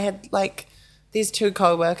funny. I had like these two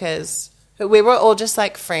co-workers who we were all just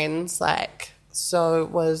like friends, like, so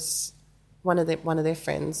was one of their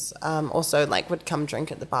friends also like would come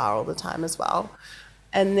drink at the bar all the time as well.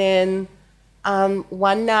 And then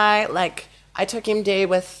one night, like, I took MD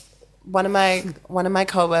with one of my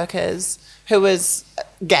co-workers who was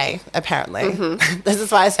gay, apparently. This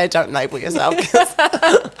is why I say don't label yourself.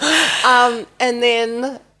 And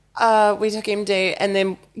then we took MD, and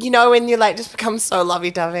then, you know, when you like just become so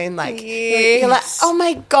lovey-dovey and like you're like, oh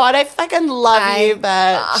my God, I fucking love you,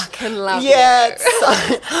 but fucking love you.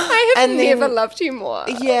 I have never loved you more.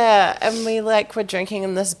 Yeah, and we like were drinking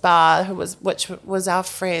in this bar which was our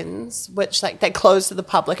friends, which like they closed to the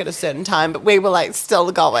public at a certain time, but we were like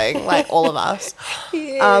still going, like all of us,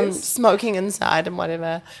 smoking inside and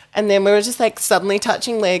whatever. And then we were just like suddenly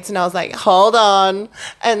touching legs, and I was like, hold on,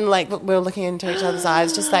 and like we were looking into each other's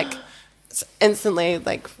eyes, just like instantly,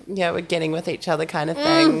 like, yeah, we're getting with each other kind of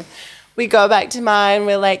thing. We go back to mine,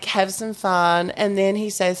 we're like, have some fun, and then he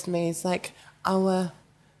says to me, he's like, Awa,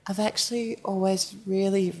 I've actually always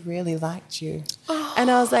really, really liked you. And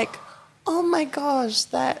I was like, oh my gosh,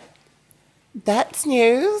 that's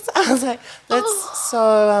news. I was like, that's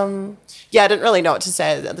so, yeah, I didn't really know what to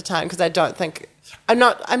say at the time because I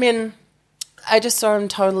just saw him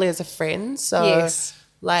totally as a friend. So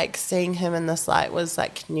like seeing him in this light was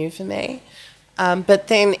like new for me. But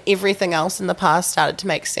then everything else in the past started to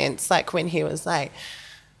make sense. Like when he was like,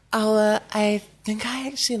 oh, I think I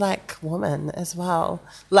actually like women as well.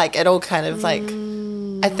 Like it all kind of like,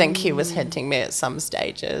 I think he was hinting me at some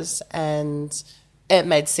stages, and it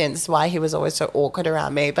made sense why he was always so awkward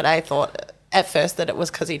around me. But I thought at first that it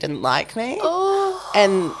was because he didn't like me.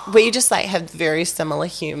 And we just like had very similar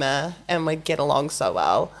humor and we'd get along so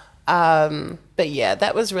well. But yeah,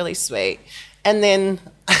 that was really sweet. And then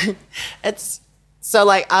it's so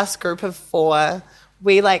like us group of 4,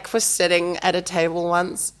 we like were sitting at a table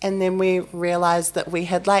once, and then we realized that we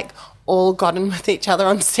had like all gotten with each other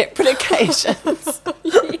on separate occasions.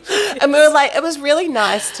 And we were like, it was really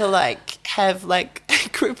nice to like have like a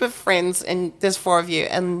group of friends, and there's 4 of you,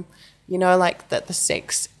 and you know, like that the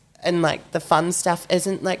sex and like the fun stuff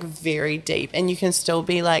isn't like very deep, and you can still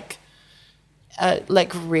be like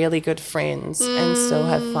really good friends and still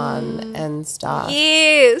have fun and stuff.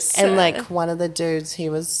 Yes. And like one of the dudes, he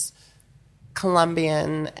was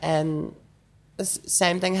Colombian, and the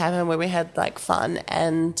same thing happened where we had like fun,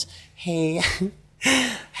 and he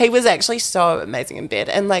was actually so amazing in bed.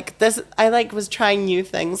 And like this, I like was trying new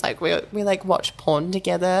things, like we like watched porn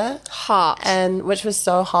together, hot, and which was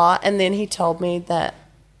so hot. And then he told me that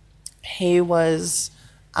he was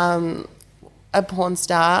a porn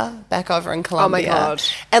star back over in Colombia. Oh my God.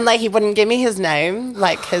 And like he wouldn't give me his name,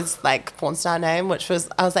 like his like porn star name, which was,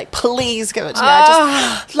 I was like, please give it to me.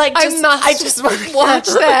 I just want to watch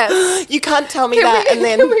that. You can't tell me that. And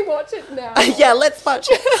then can we watch it now? Yeah, let's watch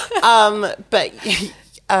it. But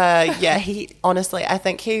yeah, he honestly, I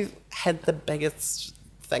think he had the biggest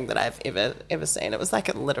thing that I've ever seen. It was like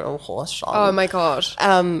a literal horse shot. Oh my God.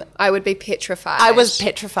 I would be petrified. I was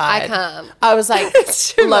petrified. I can't. I was like,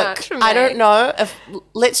 it's too look, much for me. I don't know if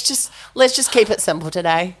let's just keep it simple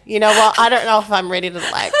today. You know what? I don't know if I'm ready to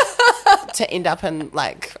like to end up in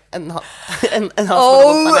like in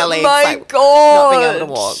hospital with my legs, like, not being able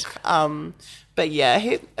to walk. But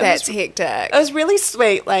yeah, that's hectic. It was really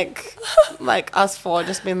sweet, like us 4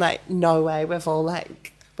 just being like, no way, we've all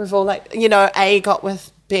like, you know, A got with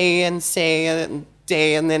B and C and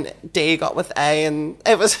D, and then D got with A, and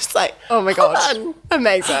it was just like, oh my God,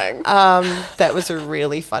 amazing. That was a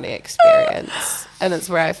really funny experience, and it's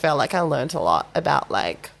where I felt like I learned a lot about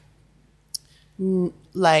like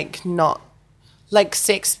not like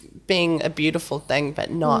sex being a beautiful thing, but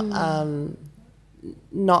not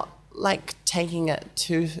like taking it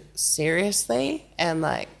too seriously, and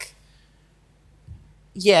like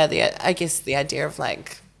I guess the idea of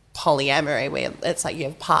like polyamory, where it's like you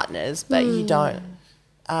have partners but you don't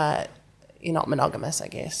you're not monogamous, I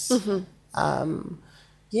guess.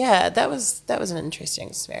 Yeah, that was an interesting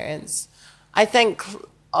experience. I think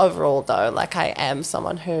overall, though, like, I am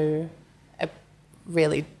someone who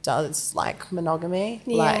really does like monogamy.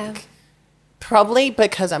 Yeah. Like, probably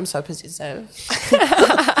because I'm so possessive.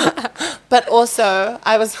 But also,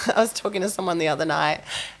 I was talking to someone the other night,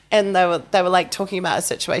 and they were like talking about a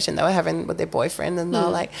situation they were having with their boyfriend, and they were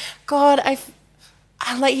like, God, I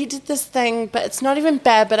like, he did this thing, but it's not even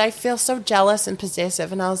bad, but I feel so jealous and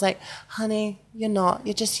possessive. And I was like, honey, you're not.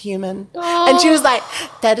 You're just human. Oh. And she was like,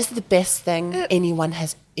 that is the best thing anyone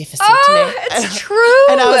has ever said to me. It's true.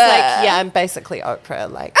 And I was like, yeah, I'm basically Oprah.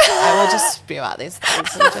 Like, I will just spew out these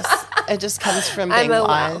things, and it just comes from being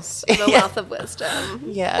wise. I'm a wealth of wisdom.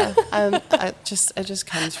 Yeah, it just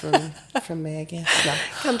comes from me, I guess. No.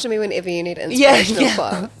 Come to me whenever you need inspirational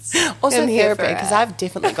quotes. Also therapy, because I've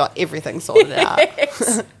definitely got everything sorted out.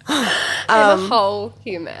 I'm a whole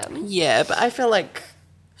human. Yeah, but I feel like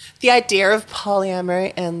the idea of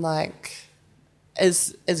polyamory and like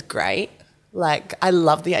is great. Like, I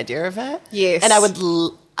love the idea of it. Yes. And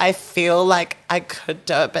I feel like I could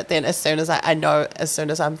do it, but then as soon as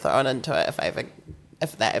I'm thrown into it,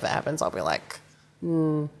 if that ever happens, I'll be like,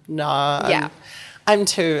 no. Yeah.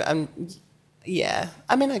 Yeah.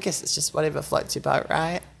 I mean, I guess it's just whatever floats your boat,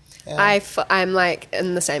 right? Yeah. I'm like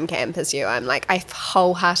in the same camp as you. I'm like, I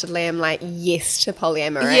wholeheartedly am like yes to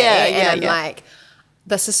polyamory. Yeah, and I'm like,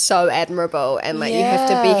 this is so admirable, and like you have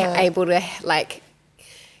to be able to like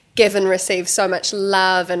give and receive so much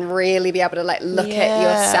love and really be able to like look at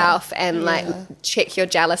yourself and like check your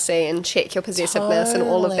jealousy and check your possessiveness and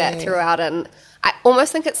all of that throughout. And I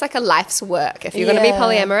almost think it's like a life's work. If you're going to be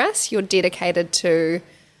polyamorous, you're dedicated to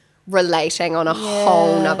relating on a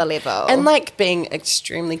whole nother level. And like being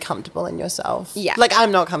extremely comfortable in yourself. Yeah. Like,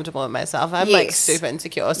 I'm not comfortable in myself. I'm like super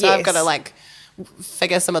insecure. So I've got to like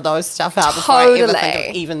figure some of those stuff out before I ever think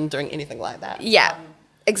of even doing anything like that. Yeah.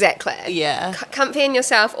 Exactly. Yeah. Comfy in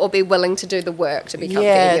yourself, or be willing to do the work to be comfy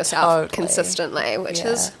in yourself consistently, which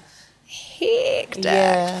is hectic.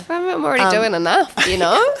 Yeah. I'm already doing enough, you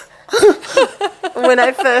know? When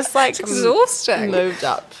I first like exhausting. moved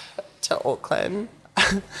up to Auckland,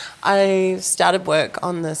 I started work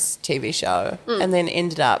on this TV show and then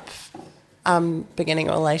ended up beginning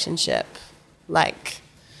a relationship. Like,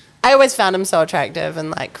 I always found him so attractive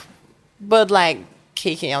and like would like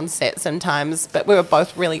kiki on set sometimes, but we were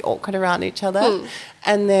both really awkward around each other.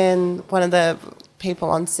 And then one of the people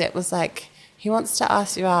on set was like, he wants to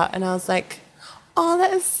ask you out. And I was like, oh,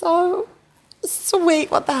 that is so sweet.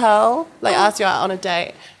 What the hell? Like, ask you out on a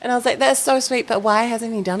date. And I was like, that's so sweet, but why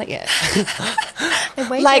hasn't he done it yet?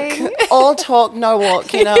 Like, all talk, no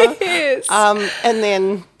walk, you know? Yes. And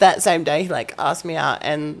then that same day, he like asked me out,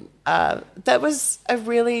 and that was a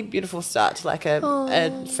really beautiful start to like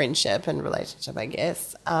a friendship and relationship, I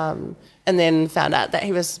guess. And then found out that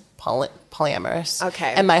he was polyamorous.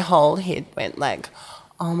 Okay. And my whole head went like,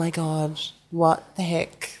 oh my God, what the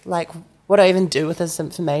heck? Like, what do I even do with this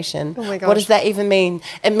information? Oh my gosh. What does that even mean?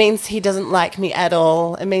 It means he doesn't like me at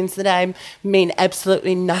all. It means that I mean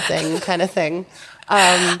absolutely nothing kind of thing.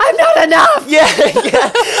 I'm not enough. Yeah.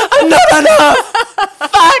 I'm not enough.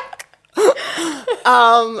 Fuck.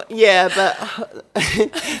 Yeah, but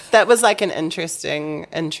that was like an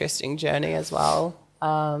interesting journey as well.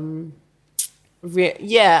 I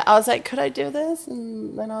was like, could I do this?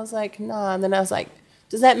 And then I was like, no. And then I was like,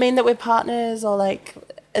 does that mean that we're partners, or like,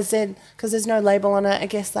 is it, because there's no label on it, I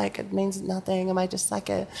guess like it means nothing. Am I just like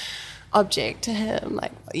a object to him?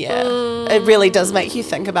 Like, it really does make you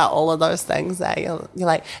think about all of those things. That you're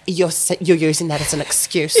like, you're using that as an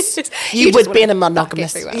excuse. you would be in a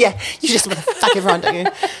monogamous, you just want to fuck everyone, don't you?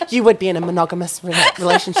 You would be in a monogamous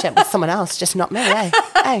relationship with someone else, just not me.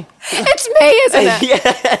 Hey, it's me, isn't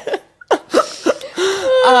it?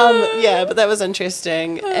 Yeah. But that was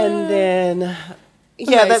interesting. And then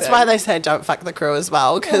that's why they say don't fuck the crew as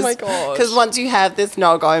well. Oh my gosh. Because once you have this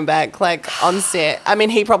no going back, like on set, I mean,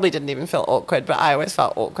 he probably didn't even feel awkward, but I always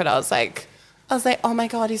felt awkward. I was like, oh my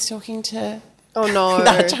God, he's talking to. Oh no!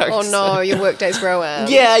 Oh no! Your workday's ruined.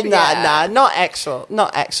 Not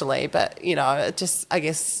actually, but you know, I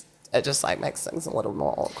guess it just like makes things a little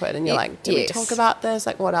more awkward, and you're like, do we talk about this?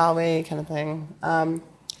 Like, what are we? Kind of thing.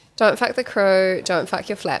 Don't fuck the crew. Don't fuck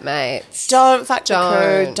your flatmates. Don't fuck the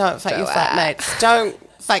crew. Don't fuck your flatmates. Don't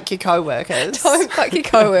fuck your co-workers. Don't fuck your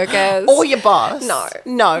co-workers. Or your boss. No,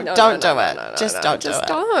 don't do it. Just don't do it.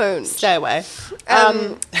 Don't. Stay away.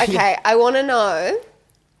 Okay, I want to know,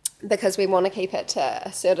 because we want to keep it to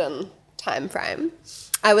a certain time frame,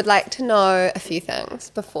 I would like to know a few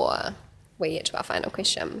things before we get to our final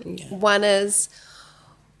question. Yeah. One is,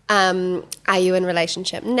 Are you in a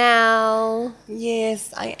relationship now?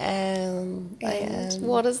 Yes, I am. And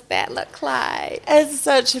what does that look like? It's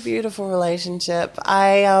such a beautiful relationship.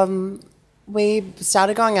 We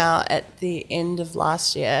started going out at the end of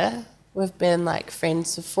last year. We've been like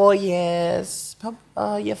friends for 4 years.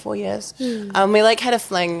 4 years. We like had a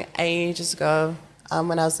fling ages ago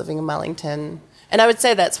when I was living in Wellington. And I would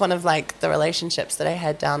say that's one of like the relationships that I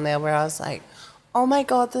had down there where I was like, oh my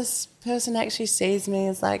God, this person actually sees me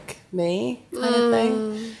as like me kind of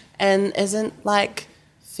thing and isn't like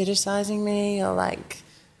fetishizing me or like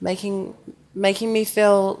making me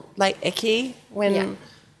feel like icky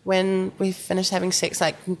when we finish having sex,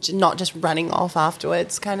 like not just running off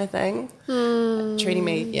afterwards kind of thing. Treating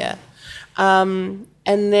me, and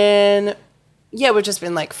then, we've just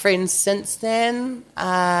been like friends since then.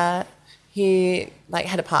 He like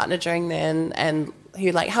had a partner during then and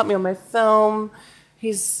he like helped me on my film.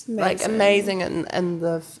 He's like amazing in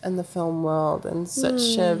the film world and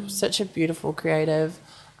such a beautiful creative.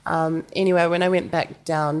 Anyway, when I went back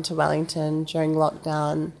down to Wellington during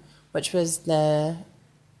lockdown, which was kind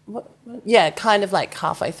of like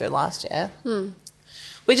halfway through last year,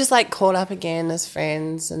 we just like caught up again as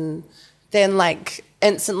friends and then like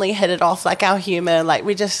instantly hit it off, like our humor, like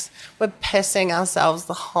we just were pissing ourselves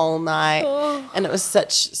the whole night and it was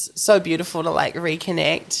so beautiful to like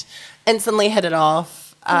reconnect. Instantly hit it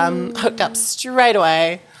off, hooked up straight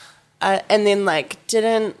away, and then like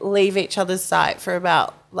didn't leave each other's sight for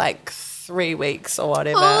about like 3 weeks or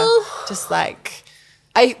whatever. Just like,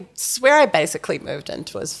 I swear I basically moved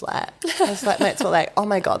into his flat. His flatmates were like, oh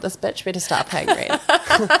my God, this bitch better start paying rent.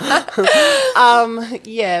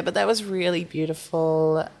 But that was really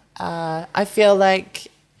beautiful. I feel like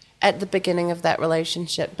at the beginning of that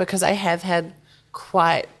relationship, because I have had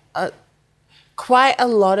quite a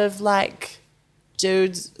lot of like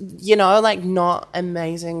dudes, like not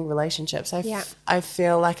amazing relationships. I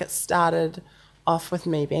feel like it started off with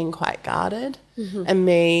me being quite guarded and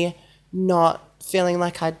me not feeling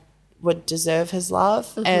like I would deserve his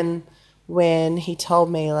love. And when he told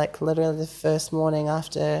me, like literally the first morning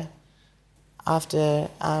after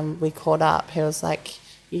we caught up, he was like,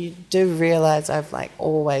 you do realize I've like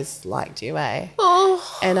always liked you, eh?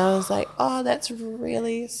 And I was like, oh, that's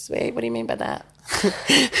really sweet. What do you mean by that?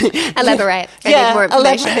 Elaborate. I need more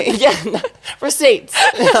information. Receipts.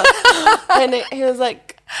 And he was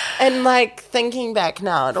like, and like thinking back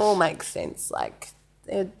now, it all makes sense. Like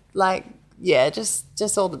it, like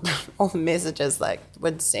just all the messages like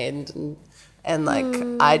would send and like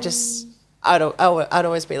I'd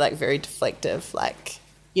always be like very deflective, like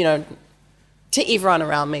to everyone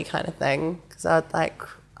around me kind of thing, because I'd like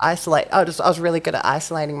isolate. I was really good at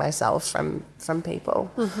isolating myself from people.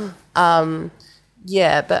 But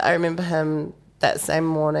I remember him that same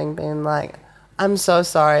morning being like, I'm so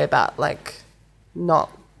sorry about like not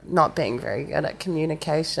being very good at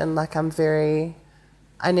communication. Like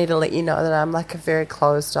I need to let you know that I'm like a very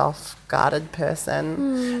closed off, guarded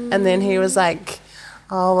person. And then he was like,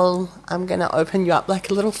 oh, well, I'm going to open you up like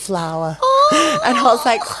a little flower. And I was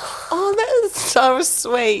like, oh, that is so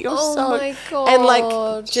sweet. You're my God. And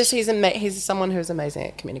like, just he's someone who's amazing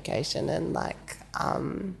at communication and like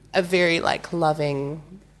a very like loving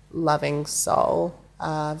soul,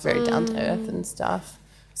 very down to earth and stuff.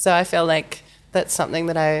 So I feel like that's something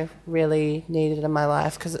that I really needed in my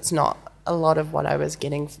life, because it's not a lot of what I was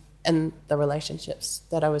getting in the relationships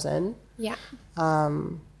that I was in.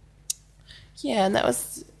 And that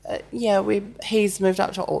was he's moved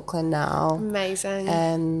up to Auckland now. Amazing.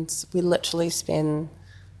 And we literally spend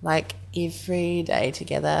like every day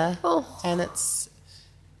together. And it's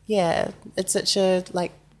such a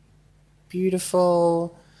like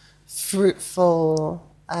beautiful, fruitful,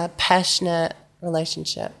 passionate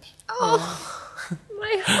relationship.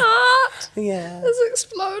 My heart is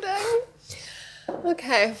exploding.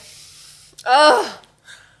 Okay. All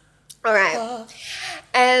right.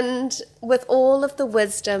 And with all of the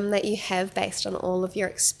wisdom that you have based on all of your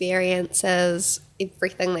experiences,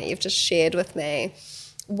 everything that you've just shared with me,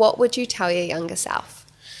 what would you tell your younger self?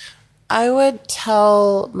 I would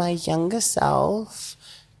tell my younger self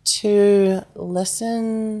to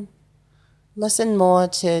listen more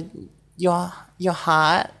to your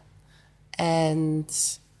heart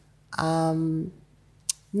and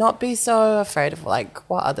not be so afraid of like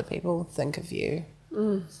what other people think of you.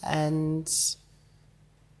 And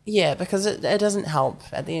because it doesn't help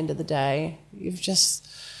at the end of the day. You've just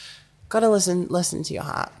got to listen to your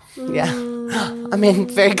heart. I mean,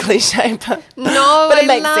 very cliche, but it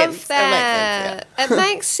makes sense. That. It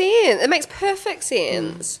makes sense. It makes perfect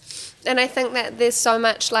sense. And I think that there's so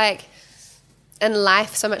much like in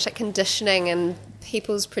life so much like conditioning and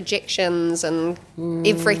people's projections and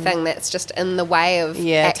everything that's just in the way of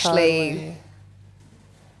actually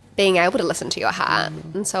being able to listen to your heart.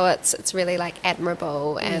 And so it's really like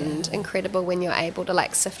admirable and incredible when you're able to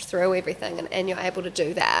like sift through everything and you're able to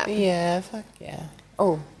do that. Yeah, fuck yeah.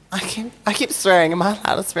 Oh, I keep swearing. Am I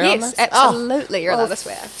allowed to swear on this? Yes, absolutely, you're allowed to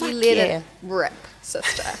swear. You let it rip,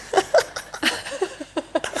 sister.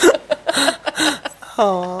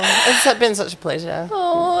 Oh, it's been such a pleasure.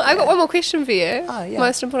 Oh, I've got one more question for you. Oh, yeah.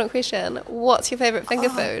 Most important question. What's your favourite finger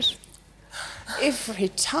food? Every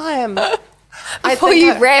time. Before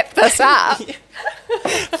you wrap this up.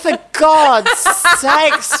 For God's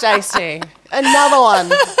sake, Stacey. Another one.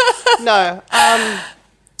 No.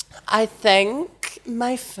 I think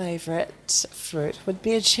my favourite fruit would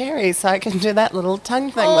be a cherry, so I can do that little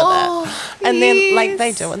tongue thing with it. And then, like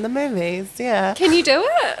they do in the movies, yeah. Can you do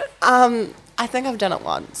it? I think I've done it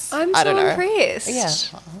once. I'm I don't know.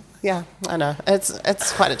 impressed. Yeah, I know.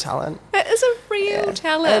 It's quite a talent. It is a real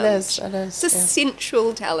talent. It is. It's a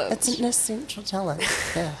central talent. It's an essential talent.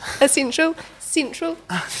 Yeah. Essential? Central?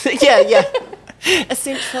 yeah.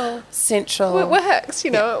 Essential, central. Well, it works,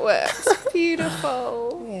 it works.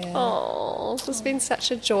 Beautiful. Yeah. Oh, this has been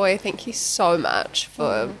such a joy. Thank you so much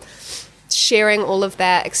for sharing all of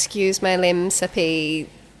that. Excuse my lemsippy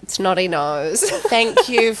snotty nose. Thank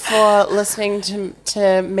you for listening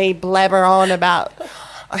to me blabber on about...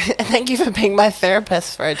 Thank you for being my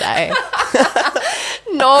therapist for a day.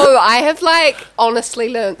 No, I have honestly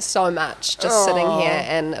learnt so much just sitting here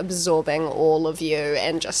and absorbing all of you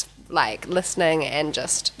and just listening and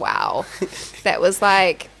just wow. That was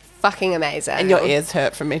fucking amazing. And your ears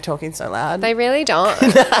hurt from me talking so loud. They really don't.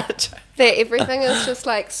 Everything is just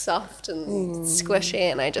soft and squishy,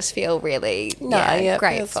 and I just feel really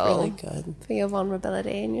grateful. Really good for your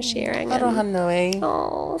vulnerability and your sharing. Aroha nui.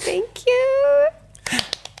 Oh, thank you.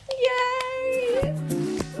 Yay!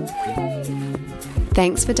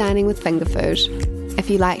 Thanks for dining with Finger Food. If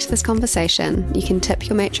you liked this conversation, you can tip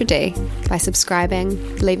your maitre d' by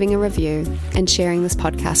subscribing, leaving a review, and sharing this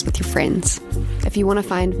podcast with your friends. If you want to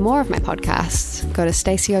find more of my podcasts, go to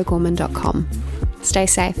staceyo'gorman.com. Stay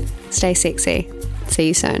safe, stay sexy. See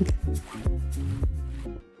you soon.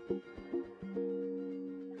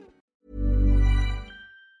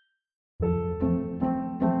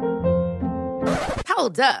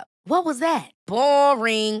 Hold up. What was that?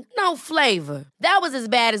 Boring. No flavor. That was as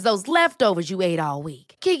bad as those leftovers you ate all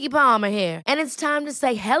week. Keke Palmer here, and it's time to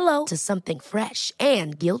say hello to something fresh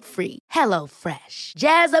and guilt-free. Hello Fresh.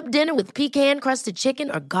 Jazz up dinner with pecan-crusted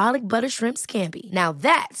chicken or garlic butter shrimp scampi. Now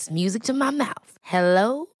that's music to my mouth.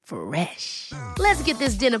 Hello Fresh. Let's get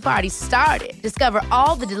this dinner party started. Discover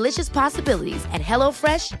all the delicious possibilities at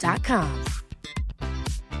hellofresh.com.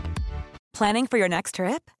 Planning for your next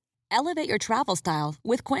trip? Elevate your travel style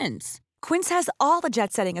with Quince. Quince has all the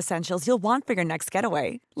jet-setting essentials you'll want for your next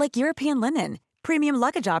getaway, like European linen, premium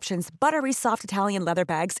luggage options, buttery soft Italian leather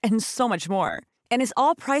bags, and so much more. And is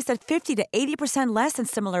all priced at 50 to 80% less than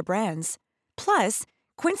similar brands. Plus,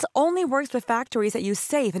 Quince only works with factories that use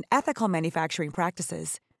safe and ethical manufacturing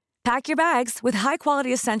practices. Pack your bags with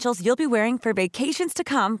high-quality essentials you'll be wearing for vacations to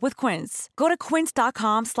come with Quince. Go to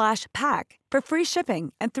quince.com/pack for free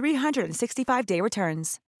shipping and 365-day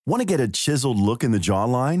returns. Want to get a chiseled look in the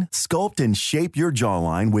jawline? Sculpt and shape your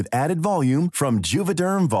jawline with added volume from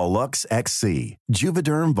Juvederm Volux XC.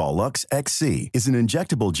 Juvederm Volux XC is an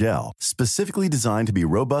injectable gel specifically designed to be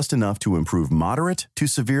robust enough to improve moderate to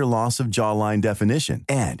severe loss of jawline definition.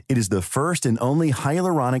 And it is the first and only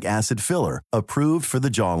hyaluronic acid filler approved for the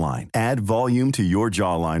jawline. Add volume to your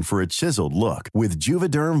jawline for a chiseled look with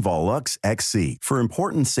Juvederm Volux XC. For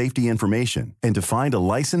important safety information and to find a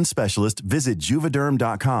licensed specialist, visit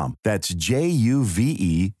juvederm.com. That's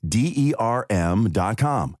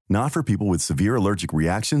JUVEDERM.com. Not for people with severe allergic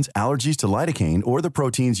reactions, allergies to lidocaine, or the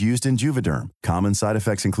proteins used in Juvederm. Common side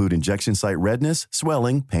effects include injection site redness,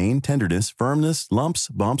 swelling, pain, tenderness, firmness, lumps,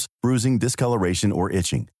 bumps, bruising, discoloration, or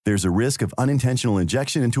itching. There's a risk of unintentional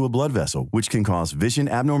injection into a blood vessel, which can cause vision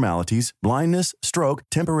abnormalities, blindness, stroke,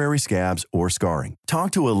 temporary scabs, or scarring.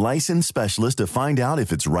 Talk to a licensed specialist to find out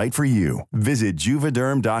if it's right for you. Visit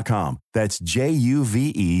Juvederm.com. That's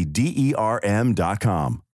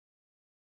JUVEDERM.com.